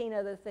 18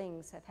 other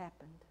things have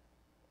happened.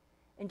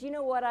 And do you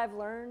know what I've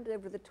learned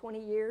over the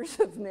 20 years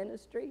of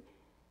ministry?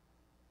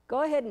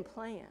 Go ahead and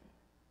plan,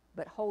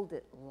 but hold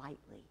it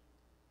lightly.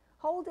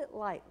 Hold it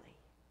lightly.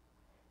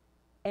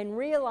 And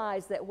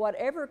realize that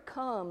whatever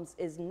comes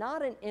is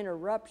not an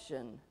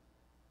interruption,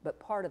 but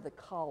part of the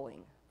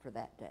calling for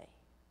that day.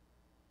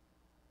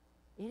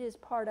 It is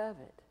part of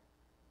it.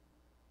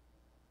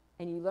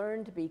 And you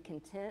learn to be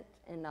content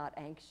and not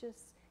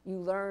anxious. You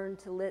learn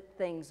to let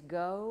things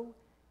go,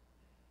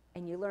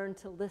 and you learn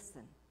to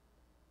listen.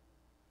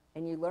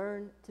 And you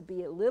learn to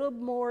be a little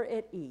more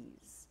at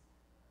ease.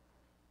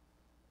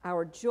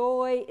 Our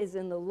joy is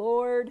in the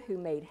Lord who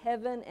made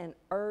heaven and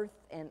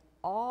earth and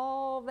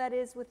all that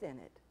is within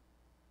it.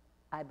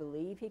 I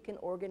believe he can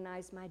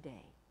organize my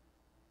day.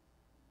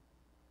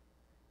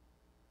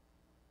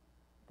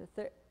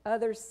 The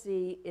other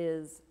C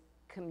is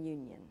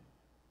communion,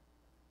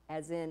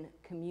 as in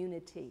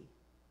community.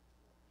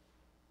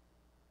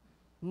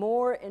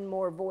 More and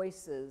more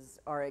voices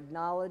are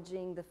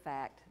acknowledging the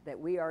fact that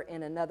we are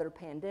in another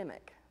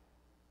pandemic.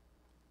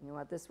 You know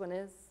what this one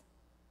is?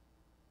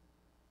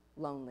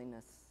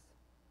 Loneliness.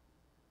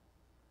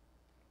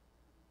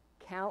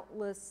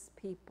 Countless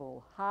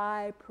people,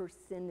 high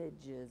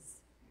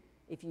percentages,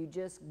 if you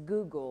just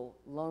Google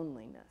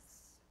loneliness.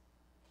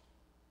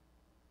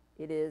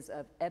 It is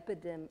of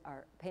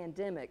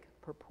pandemic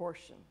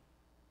proportion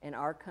in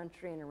our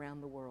country and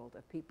around the world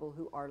of people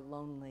who are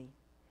lonely.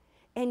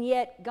 And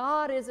yet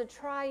God is a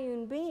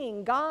triune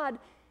being. God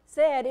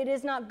said it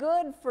is not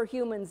good for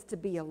humans to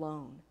be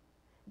alone.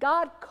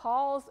 God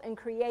calls and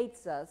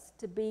creates us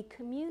to be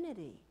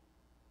community.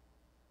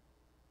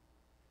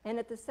 And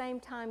at the same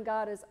time,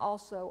 God is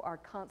also our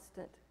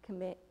constant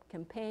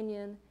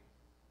companion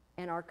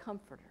and our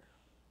comforter.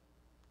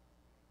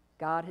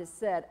 God has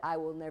said, I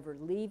will never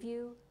leave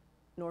you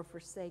nor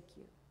forsake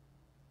you.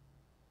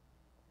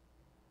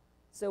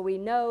 So we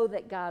know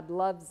that God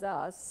loves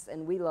us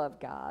and we love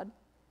God.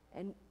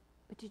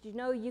 But did you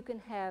know you can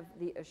have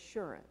the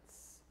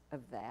assurance of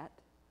that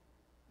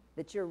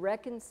you're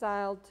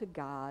reconciled to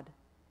God,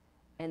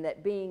 and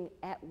that being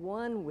at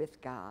one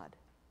with God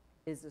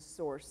is the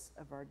source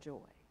of our joy?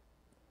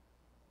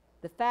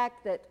 The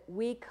fact that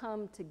we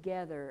come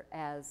together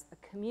as a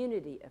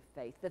community of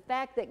faith, the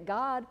fact that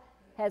God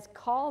has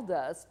called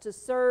us to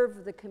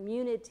serve the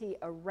community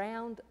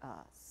around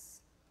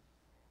us,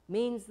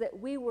 means that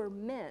we were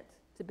meant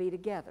to be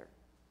together.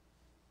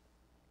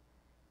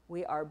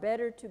 We are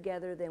better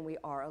together than we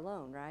are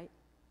alone, right?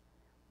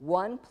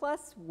 1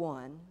 +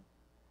 1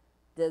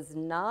 does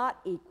not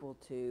equal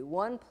 2.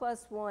 1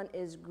 + 1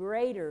 is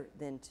greater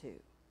than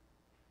 2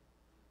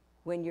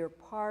 when you're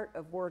part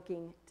of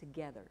working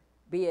together,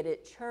 be it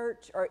at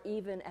church or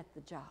even at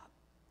the job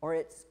or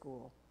at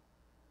school.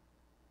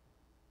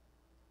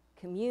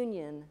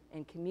 Communion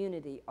and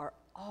community are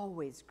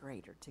always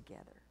greater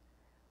together.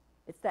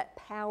 It's that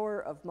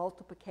power of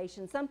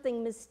multiplication.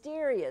 Something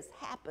mysterious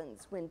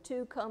happens when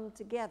 2 come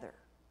together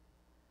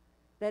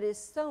that is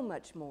so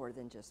much more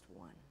than just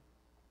 1.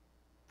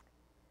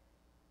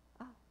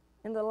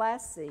 And the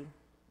last C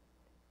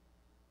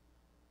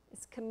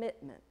is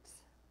commitment.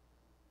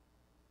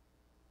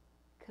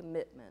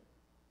 Commitment.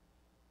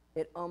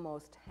 It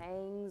almost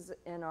hangs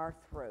in our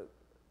throat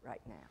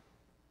right now.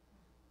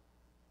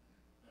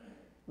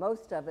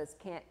 Most of us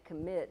can't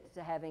commit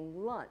to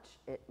having lunch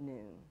at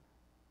noon.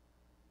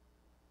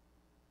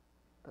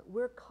 But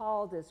we're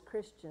called as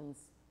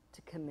Christians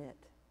to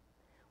commit.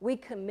 We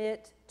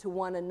commit to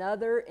one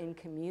another in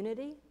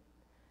community.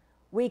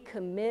 We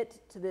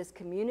commit to this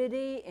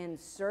community in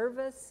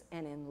service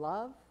and in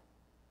love.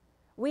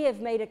 We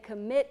have made a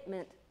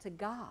commitment to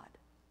God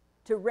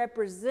to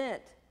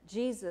represent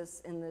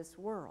Jesus in this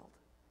world.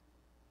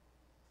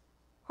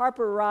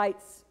 Harper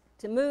writes,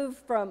 to move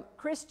from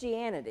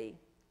Christianity,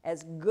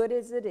 as good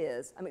as it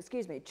is,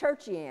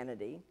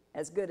 churchianity,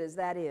 as good as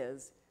that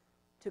is,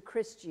 to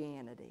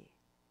Christianity.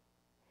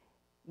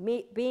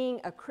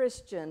 Being a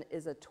Christian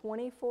is a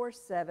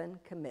 24/7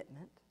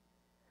 commitment.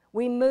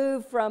 We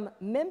move from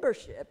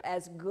membership,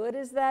 as good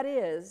as that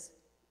is,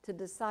 to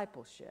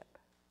discipleship,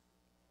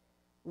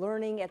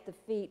 learning at the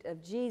feet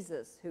of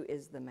Jesus, who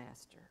is the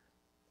master.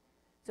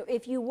 So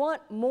if you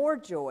want more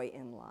joy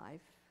in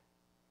life,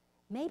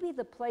 maybe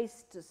the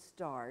place to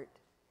start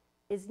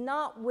is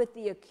not with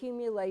the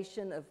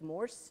accumulation of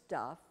more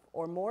stuff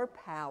or more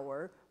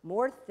power,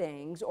 more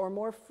things, or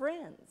more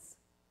friends.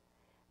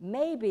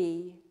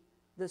 Maybe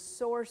the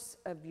source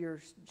of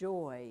your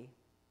joy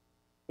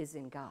is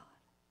in God,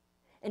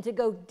 and to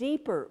go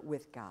deeper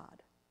with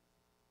God,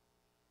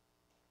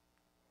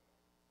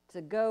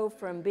 to go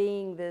from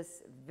being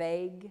this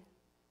vague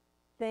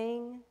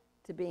thing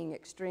to being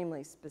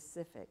extremely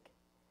specific.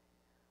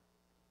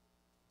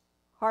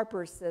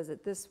 Harper says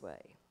it this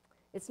way: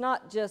 It's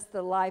not just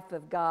the life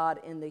of God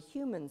in the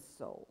human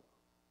soul,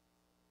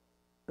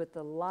 but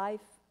the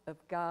life of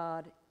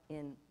God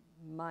in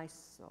my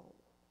soul.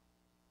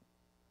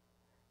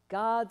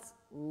 God's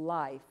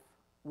life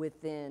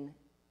within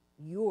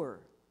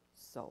your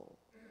soul.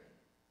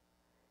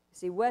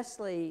 See,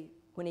 Wesley,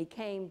 when he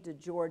came to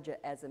Georgia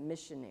as a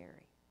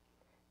missionary,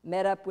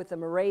 met up with a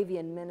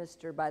Moravian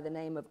minister by the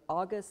name of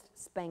August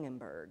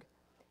Spangenberg.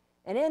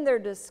 And in their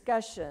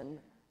discussion,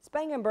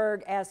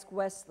 Spangenberg asked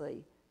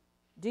Wesley,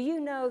 "Do you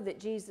know that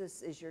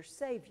Jesus is your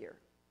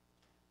Savior?"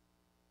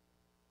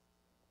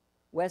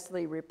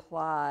 Wesley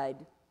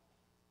replied,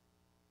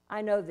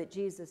 "I know that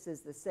Jesus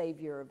is the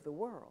Savior of the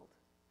world."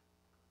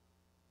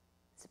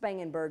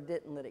 Spangenberg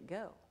didn't let it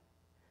go.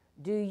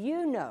 Do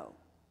you know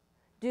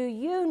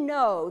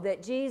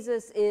that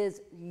Jesus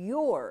is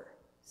your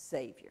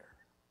Savior?"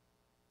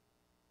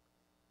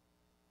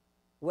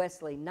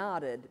 Wesley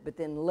nodded, but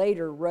then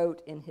later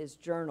wrote in his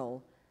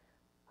journal,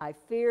 "I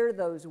fear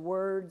those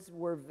words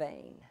were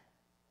vain."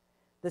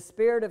 The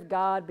Spirit of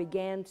God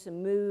began to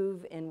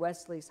move in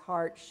Wesley's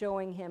heart,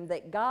 showing him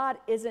that God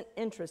isn't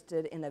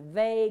interested in a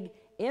vague,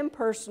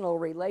 impersonal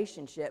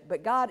relationship,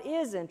 but God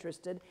is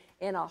interested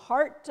in a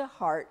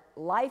heart-to-heart,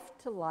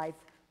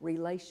 life-to-life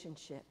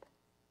relationship.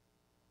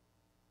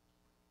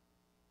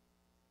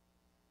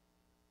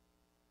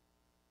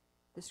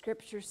 The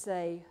scriptures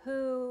say,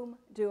 "Whom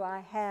do I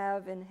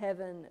have in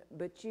heaven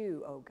but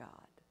you, O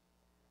God?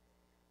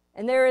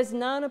 And there is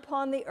none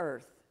upon the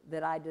earth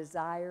that I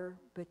desire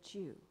but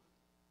you.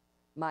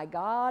 My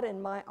God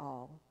and my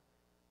all,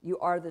 you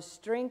are the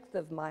strength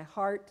of my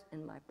heart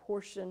and my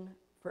portion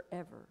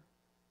forever."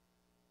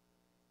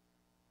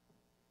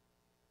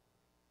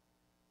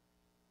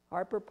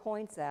 Harper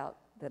points out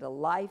that a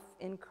life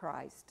in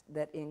Christ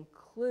that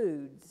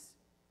includes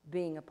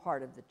being a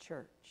part of the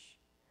church,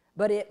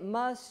 but it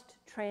must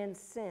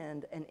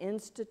transcend an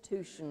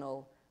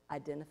institutional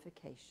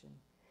identification.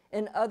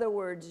 In other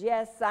words,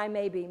 yes, I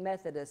may be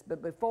Methodist,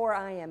 but before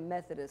I am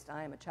Methodist,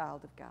 I am a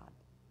child of God.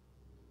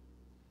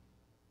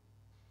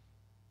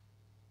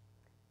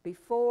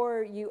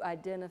 Before you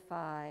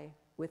identify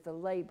with a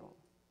label,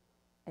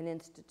 an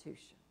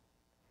institution,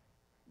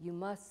 you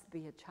must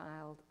be a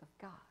child of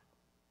God.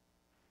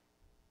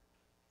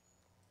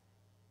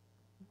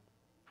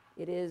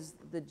 It is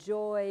the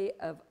joy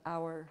of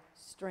our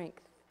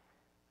strength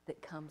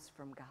that comes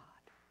from God.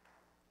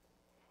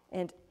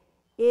 And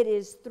it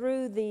is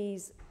through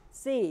these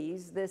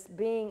C's, this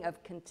being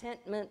of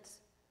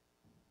contentment,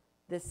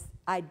 this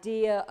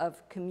idea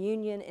of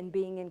communion and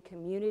being in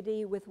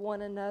community with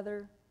one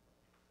another,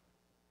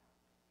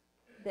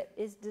 that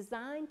is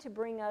designed to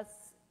bring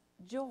us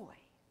joy.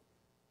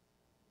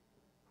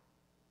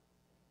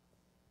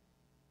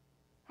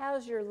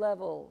 How's your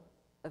level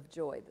of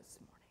joy this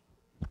morning?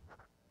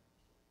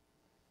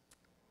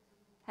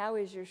 How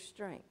is your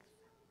strength?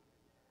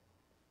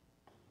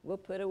 We'll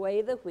put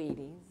away the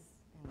Wheaties,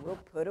 and we'll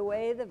put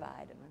away the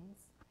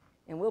vitamins,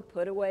 and we'll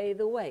put away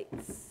the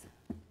weights,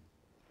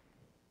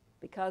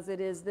 because it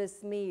is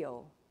this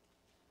meal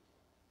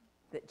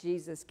that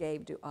Jesus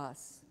gave to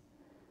us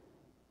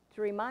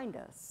to remind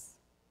us.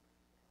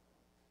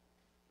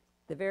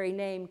 The very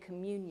name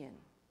communion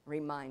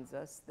reminds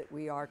us that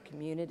we are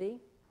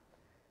community.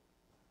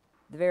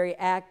 The very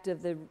act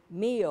of the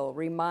meal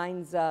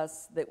reminds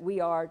us that we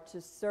are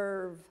to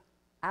serve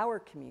our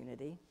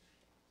community.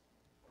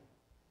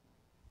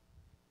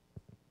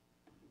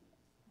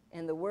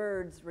 And the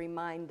words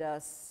remind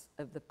us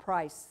of the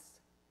price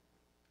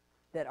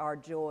that our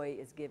joy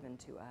is given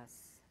to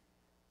us.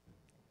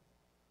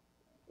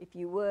 If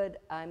you would,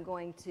 I'm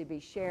going to be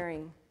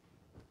sharing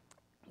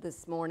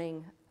this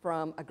morning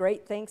from a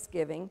great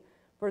Thanksgiving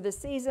for the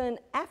season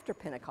after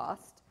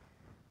Pentecost.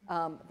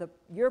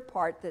 Your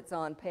part that's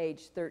on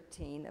page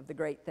 13 of the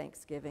Great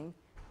Thanksgiving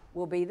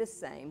will be the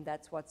same.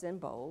 That's what's in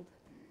bold.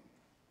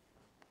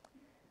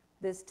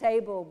 This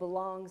table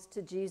belongs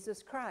to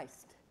Jesus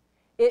Christ.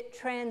 It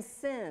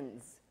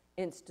transcends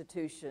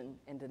institution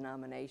and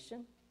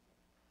denomination.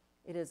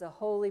 It is a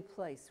holy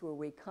place where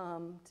we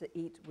come to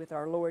eat with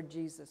our Lord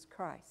Jesus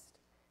Christ,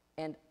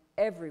 and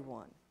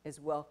everyone is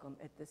welcome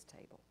at this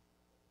table.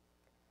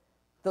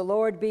 The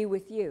Lord be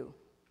with you.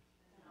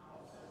 And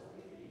also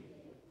with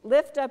you.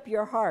 Lift up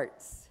your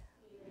hearts.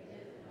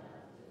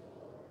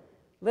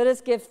 Let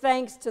us give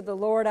thanks to the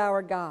Lord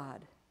our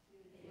God.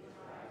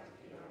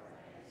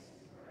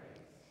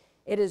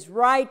 It is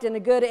right and a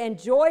good and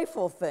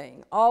joyful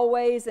thing,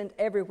 always and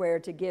everywhere,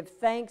 to give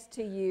thanks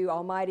to you,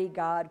 Almighty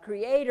God,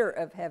 creator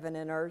of heaven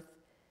and earth.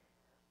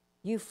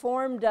 You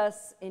formed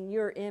us in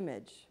your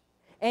image,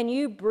 and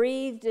you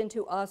breathed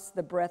into us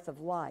the breath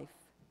of life.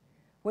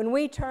 When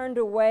we turned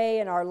away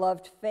and our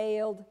love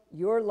failed,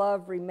 your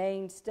love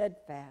remained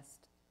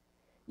steadfast.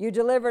 You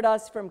delivered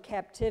us from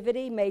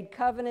captivity, made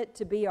covenant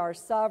to be our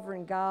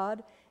sovereign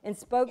God, and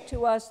spoke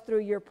to us through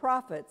your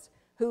prophets,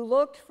 who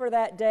looked for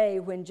that day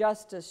when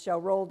justice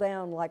shall roll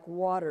down like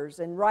waters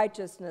and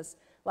righteousness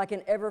like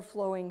an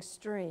ever-flowing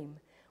stream,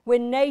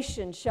 when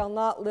nation shall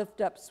not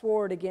lift up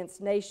sword against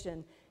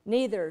nation,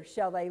 neither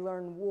shall they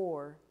learn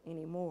war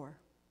anymore.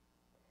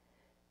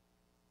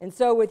 And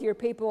so with your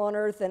people on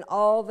earth and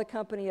all the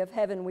company of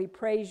heaven, we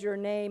praise your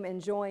name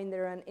and join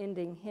their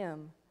unending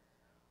hymn.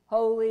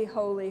 Holy,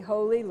 holy,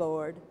 holy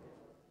Lord,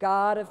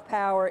 God of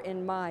power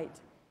and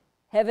might,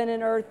 heaven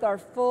and earth are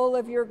full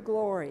of your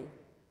glory.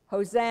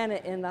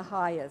 Hosanna in the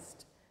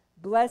highest.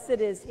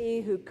 Blessed is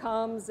he who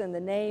comes in the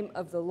name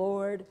of the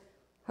Lord.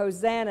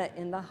 Hosanna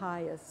in the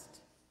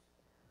highest.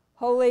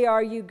 Holy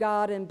are you,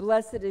 God, and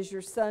blessed is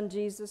your Son,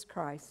 Jesus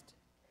Christ.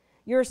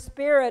 Your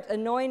Spirit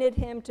anointed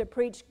him to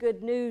preach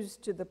good news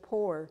to the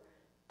poor,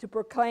 to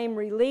proclaim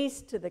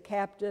release to the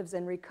captives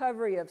and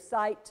recovery of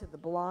sight to the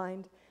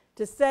blind,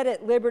 to set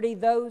at liberty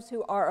those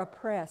who are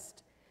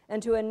oppressed,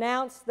 and to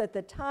announce that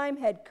the time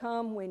had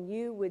come when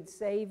you would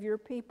save your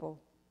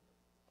people.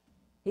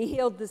 He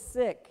healed the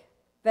sick,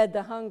 fed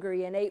the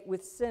hungry, and ate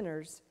with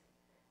sinners.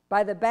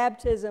 By the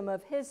baptism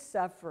of his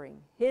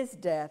suffering, his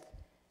death,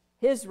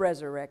 his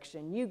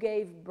resurrection, you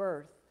gave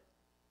birth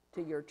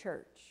to your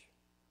church.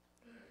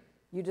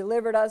 You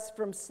delivered us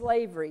from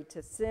slavery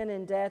to sin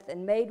and death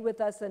and made with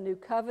us a new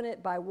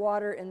covenant by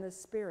water and the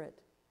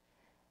Spirit.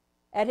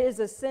 At his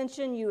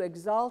ascension, you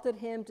exalted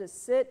him to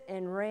sit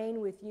and reign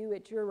with you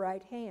at your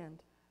right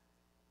hand.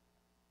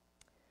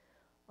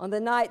 On the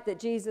night that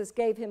Jesus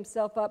gave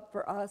himself up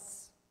for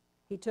us,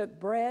 he took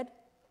bread,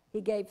 he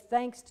gave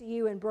thanks to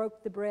you and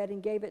broke the bread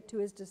and gave it to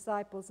his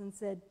disciples and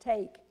said,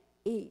 "Take,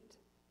 eat.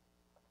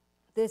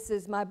 This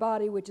is my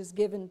body which is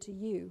given to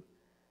you.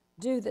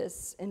 Do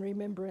this in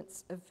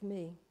remembrance of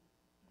me."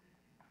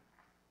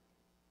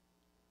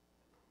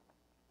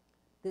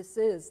 This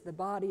is the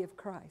body of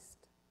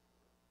Christ,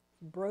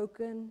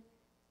 broken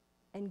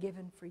and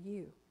given for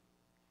you.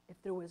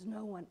 If there was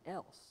no one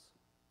else,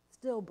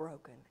 still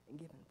broken and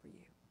given for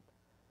you.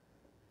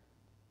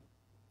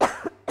 Can you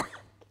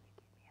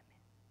give me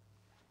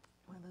a minute?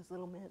 One of those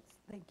little minutes.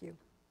 Thank you.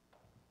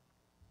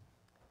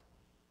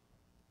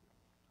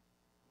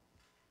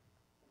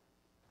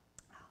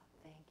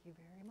 Thank you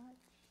very much.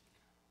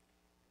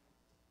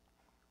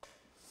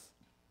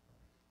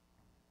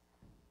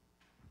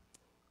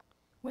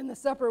 When the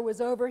supper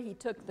was over, he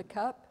took the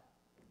cup.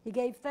 He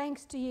gave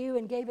thanks to you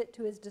and gave it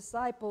to his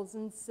disciples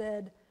and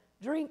said,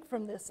 "Drink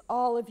from this,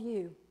 all of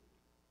you.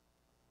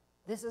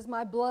 This is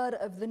my blood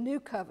of the new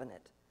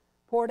covenant,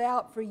 poured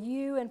out for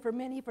you and for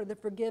many for the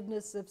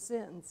forgiveness of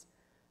sins.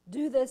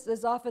 Do this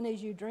as often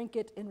as you drink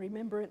it in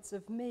remembrance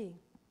of me."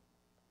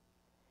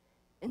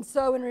 And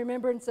so, in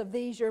remembrance of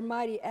these, your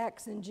mighty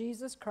acts in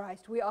Jesus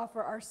Christ, we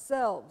offer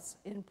ourselves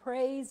in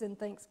praise and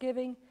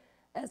thanksgiving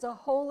as a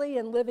holy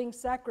and living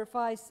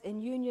sacrifice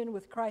in union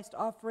with Christ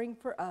offering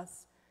for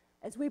us,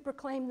 as we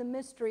proclaim the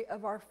mystery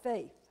of our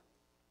faith.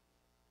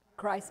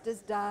 Christ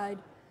has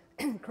died,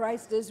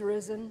 Christ is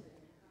risen,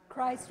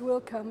 Christ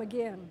will come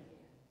again.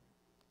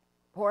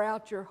 Pour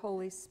out your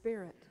Holy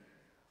Spirit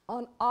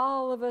on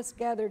all of us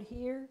gathered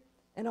here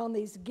and on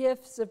these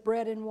gifts of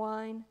bread and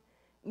wine.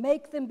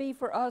 Make them be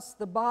for us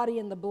the body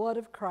and the blood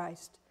of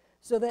Christ,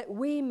 so that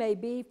we may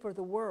be for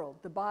the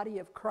world the body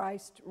of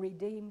Christ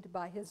redeemed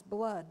by his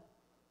blood.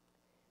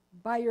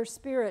 By your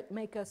Spirit,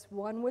 make us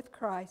one with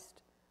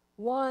Christ,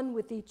 one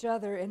with each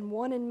other, and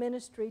one in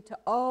ministry to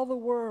all the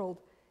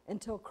world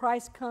until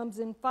Christ comes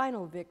in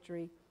final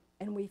victory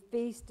and we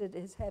feast at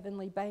his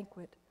heavenly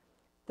banquet.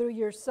 Through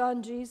your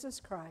Son, Jesus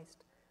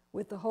Christ,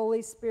 with the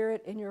Holy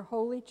Spirit in your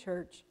holy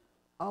church,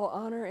 all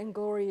honor and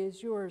glory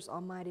is yours,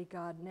 Almighty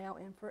God, now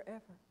and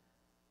forever.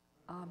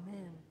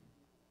 Amen.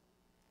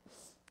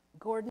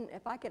 Gordon,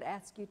 if I could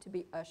ask you to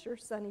be usher.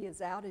 Sonny is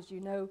out. As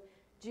you know,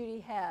 Judy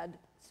had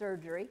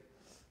surgery.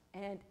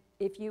 And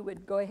if you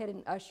would go ahead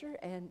and usher,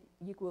 and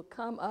you will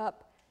come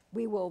up.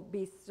 We will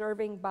be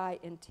serving by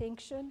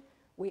intinction.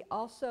 We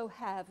also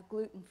have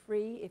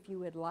gluten-free if you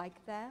would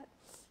like that.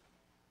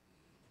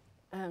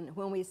 And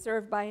when we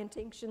serve by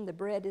intinction, the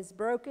bread is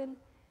broken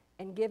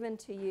and given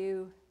to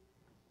you,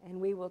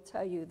 and we will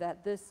tell you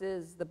that this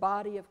is the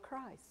body of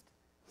Christ.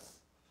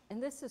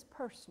 And this is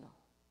personal.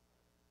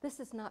 This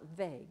is not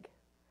vague.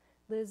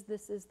 Liz,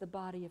 this is the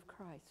body of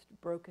Christ,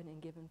 broken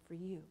and given for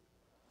you.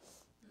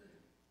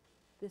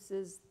 This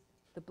is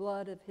the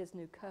blood of his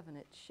new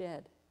covenant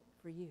shed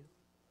for you.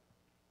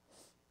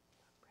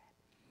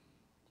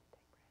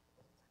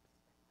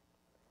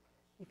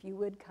 If you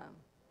would come.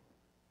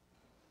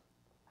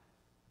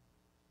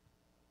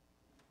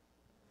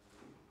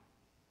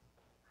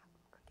 I'm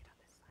going to get on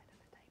this side of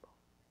the table.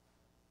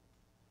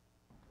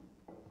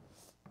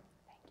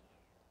 Thank you.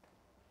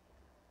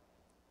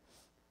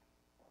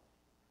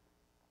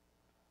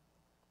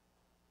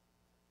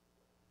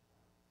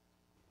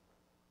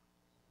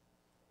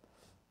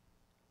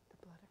 The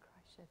blood of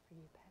Christ shed for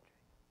you, Patrick.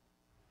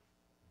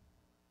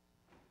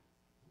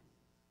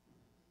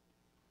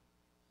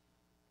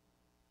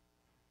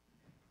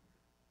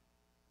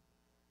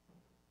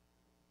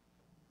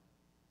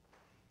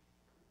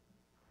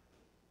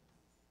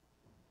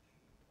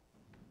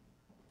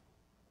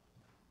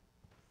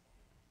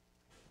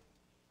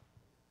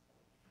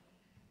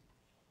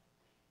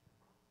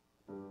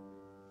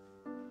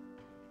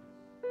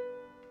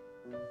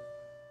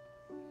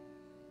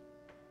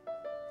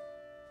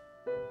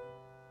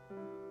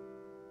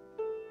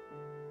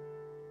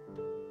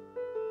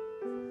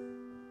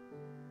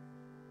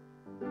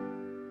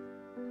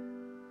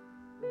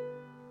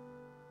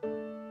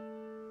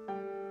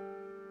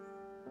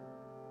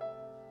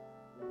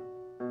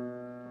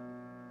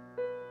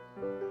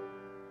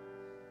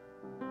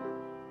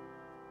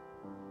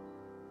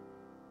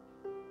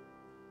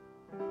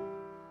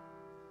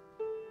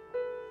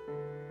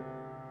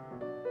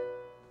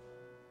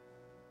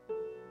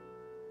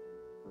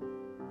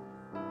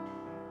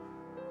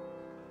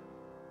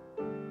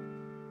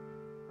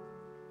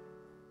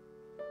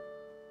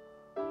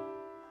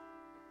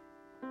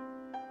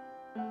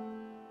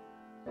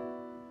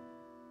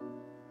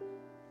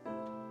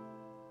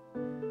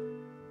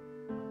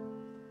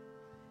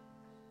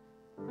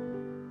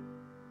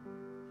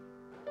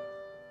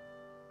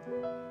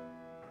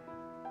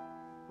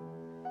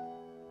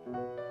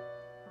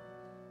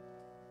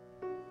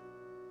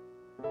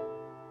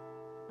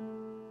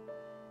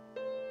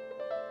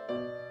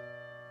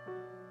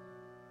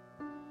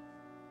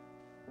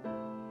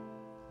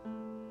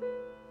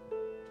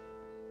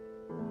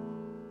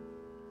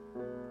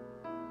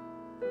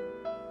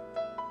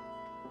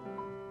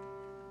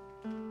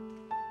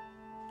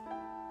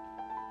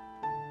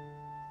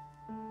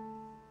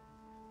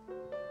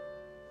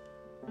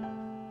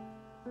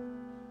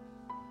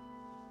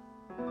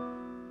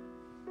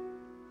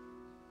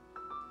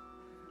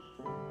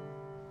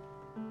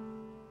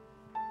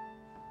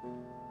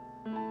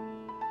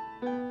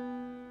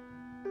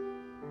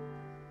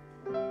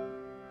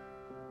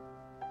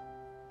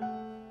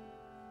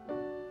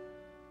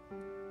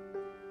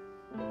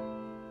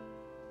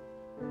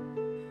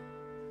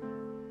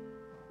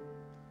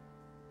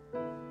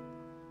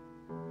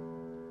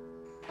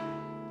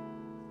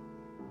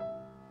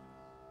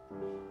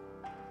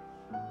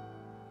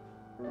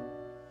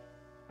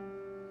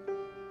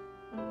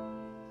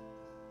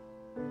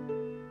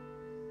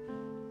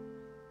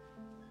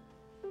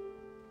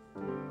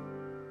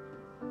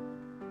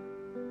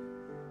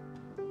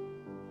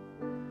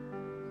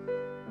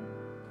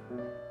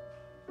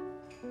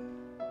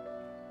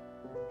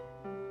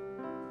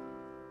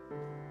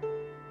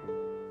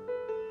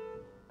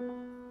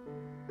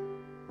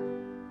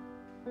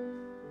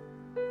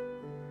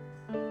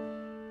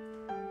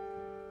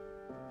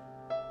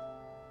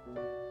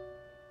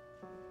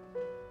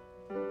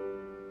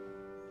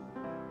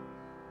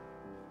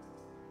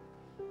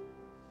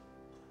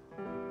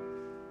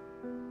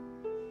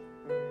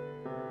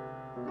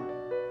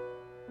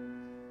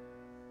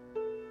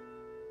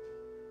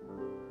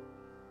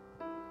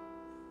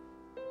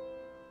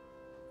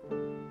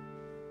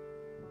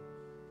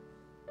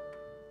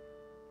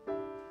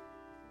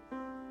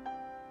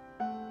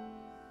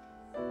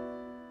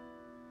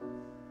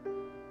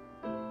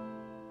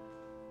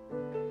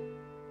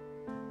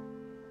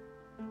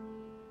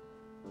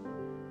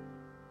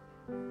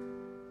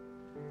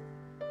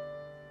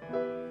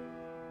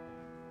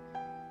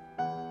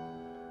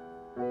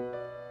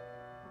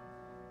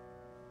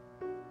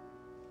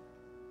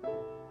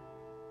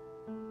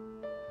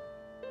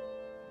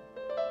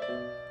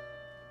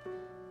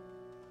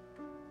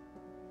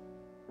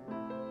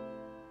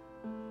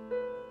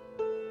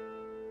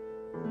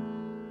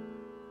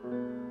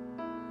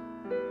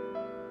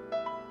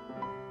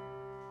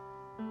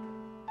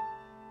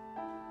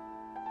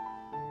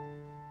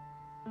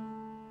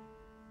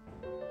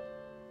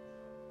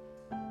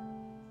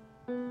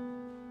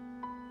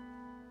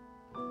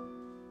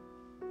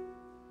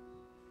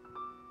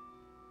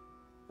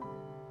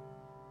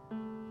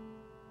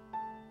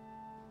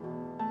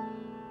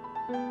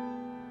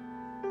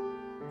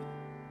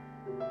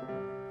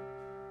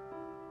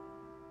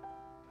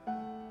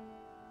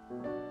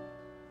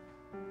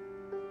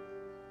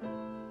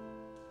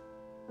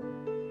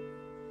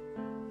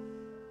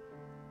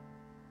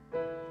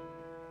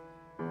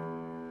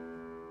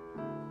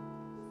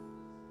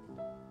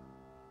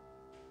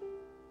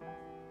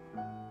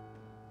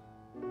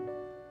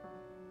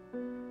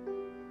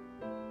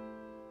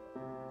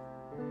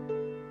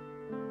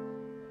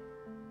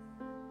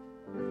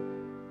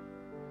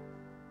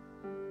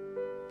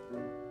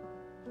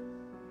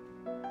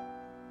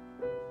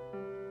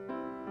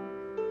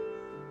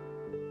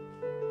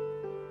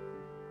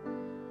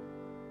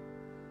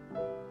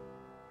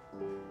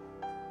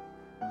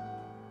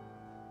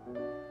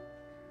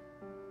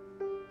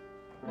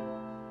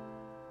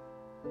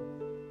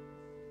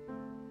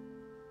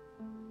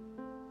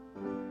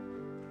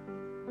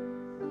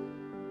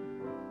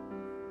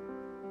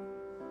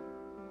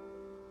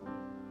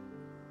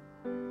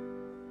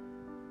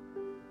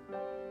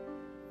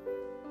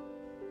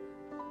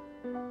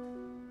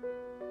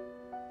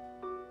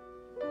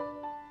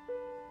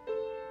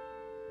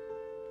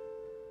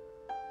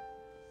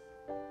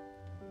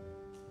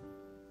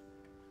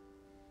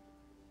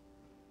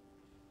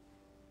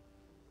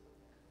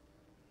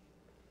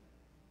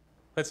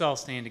 Let's all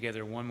stand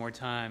together one more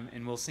time,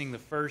 and we'll sing the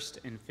first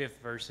and fifth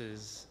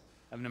verses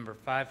of number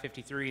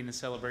 553 in the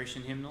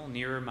celebration hymnal,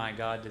 Nearer My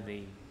God to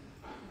Thee.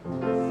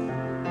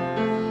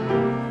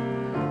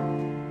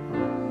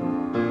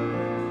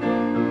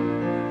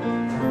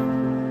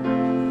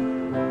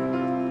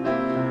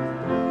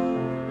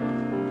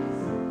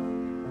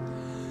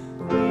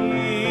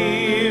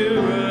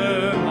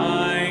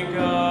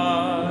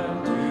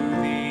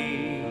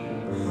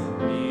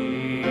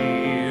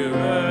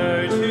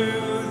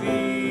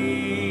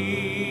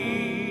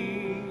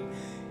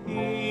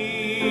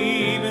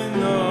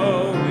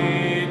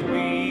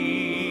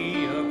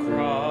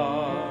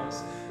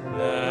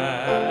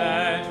 That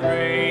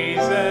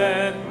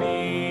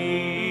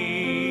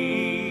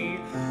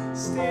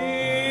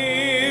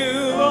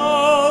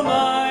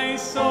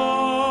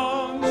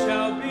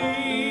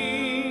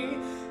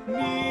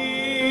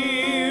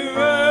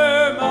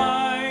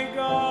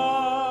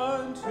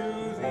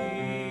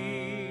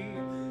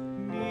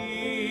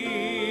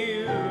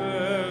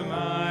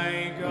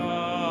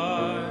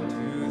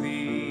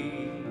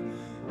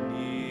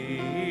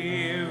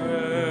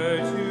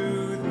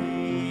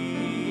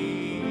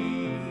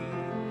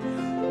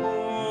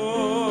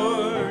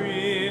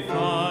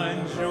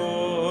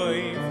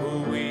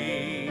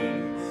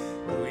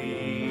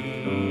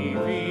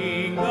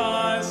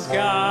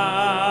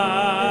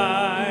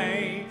sky,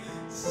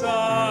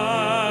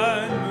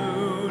 sun,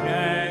 moon,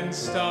 and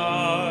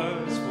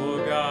stars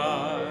for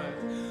God.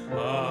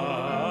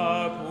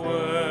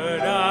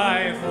 Upward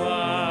I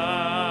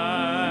fly,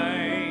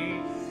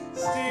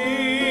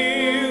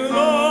 still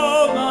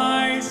all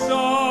my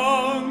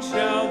song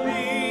shall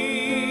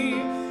be,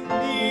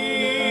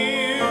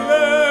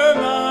 nearer,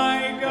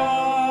 my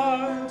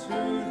God,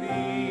 to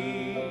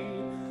thee,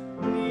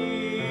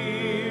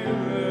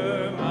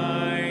 nearer,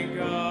 my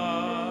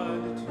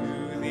God,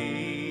 to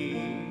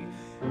thee,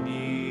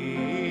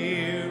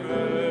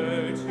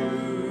 nearer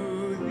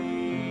to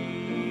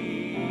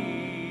thee.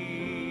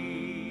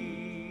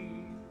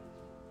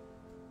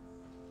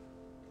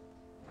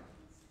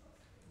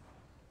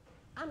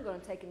 I'm going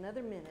to take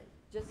another minute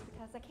just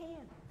because I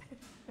can.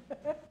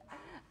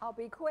 I'll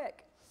be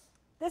quick.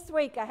 This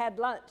week I had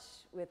lunch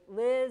with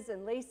Liz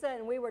and Lisa,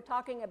 and we were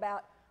talking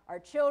about our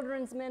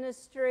children's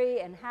ministry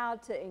and how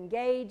to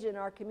engage in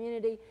our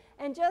community,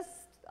 and just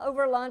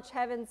over lunch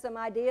having some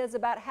ideas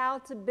about how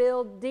to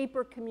build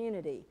deeper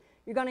community.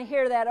 You're going to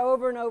hear that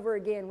over and over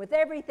again with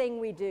everything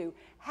we do.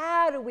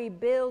 How do we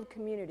build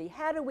community?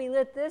 How do we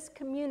let this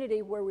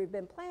community where we've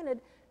been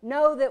planted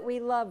know that we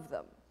love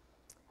them?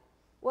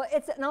 Well,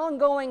 it's an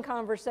ongoing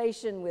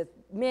conversation with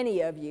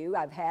many of you.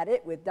 I've had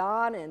it with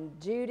Don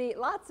and Judy,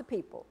 lots of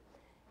people.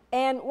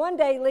 And one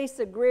day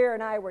Lisa Greer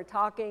and I were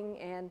talking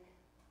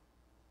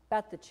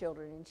about the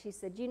children, and she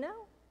said, you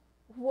know,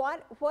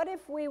 what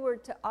if we were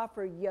to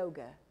offer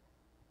yoga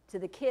to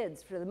the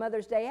kids for the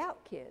Mother's Day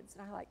Out kids?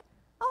 And I'm like,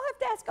 I'll have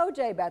to ask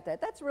OJ about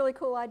that. That's a really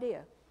cool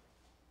idea.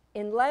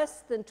 In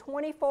less than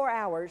 24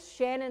 hours,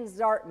 Shannon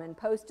Zartman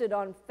posted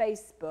on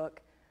Facebook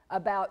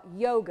about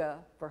yoga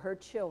for her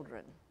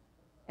children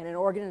and an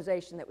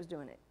organization that was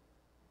doing it.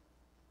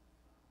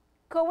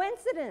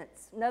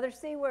 Coincidence, another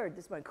C word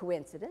this morning.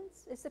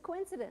 Coincidence, it's a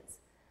coincidence.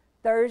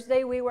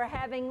 Thursday we were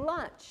having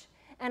lunch,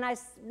 and I'm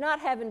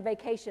not having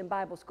vacation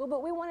Bible school,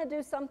 but we want to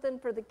do something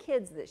for the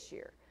kids this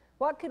year.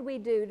 What could we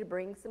do to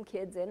bring some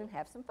kids in and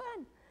have some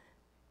fun?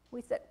 I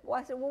said,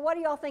 well, what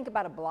do y'all think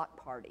about a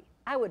block party?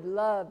 I would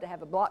love to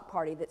have a block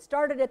party that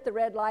started at the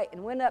red light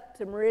and went up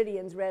to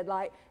Meridian's red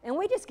light, and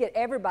we just get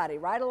everybody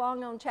right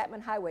along on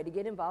Chapman Highway to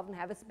get involved and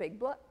have us a big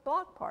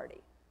block party.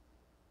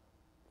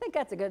 I think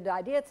that's a good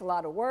idea. It's a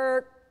lot of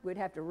work. We'd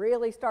have to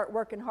really start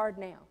working hard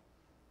now.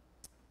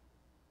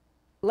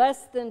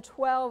 Less than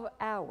 12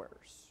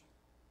 hours,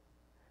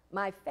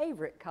 my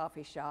favorite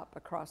coffee shop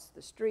across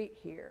the street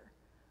here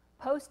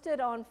posted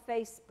on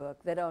Facebook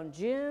that on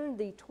June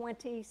the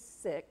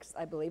 26th,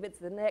 I believe it's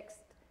the next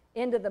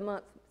end of the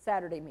month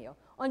Saturday meal,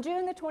 on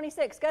June the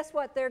 26th, guess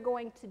what they're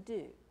going to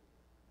do?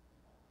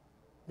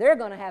 They're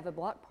going to have a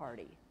block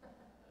party.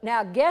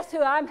 Now, guess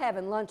who I'm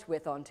having lunch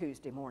with on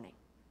Tuesday morning?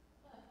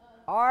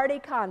 Already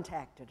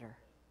contacted her.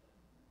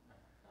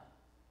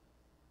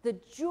 The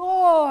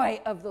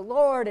joy of the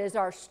Lord is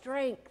our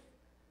strength.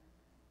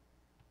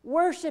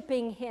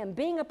 Worshiping Him,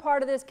 being a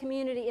part of this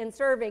community and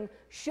serving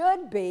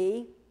should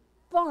be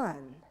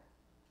fun.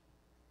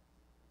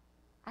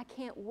 I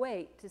can't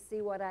wait to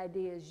see what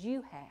ideas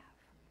you have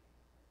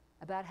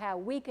about how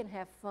we can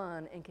have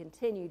fun and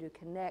continue to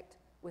connect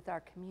with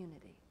our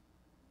community.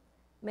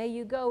 May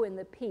you go in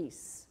the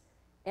peace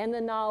and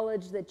the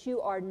knowledge that you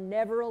are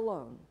never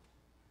alone.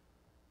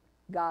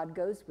 God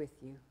goes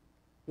with you.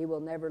 He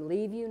will never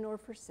leave you nor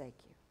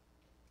forsake you.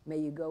 May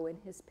you go in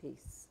His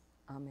peace.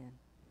 Amen.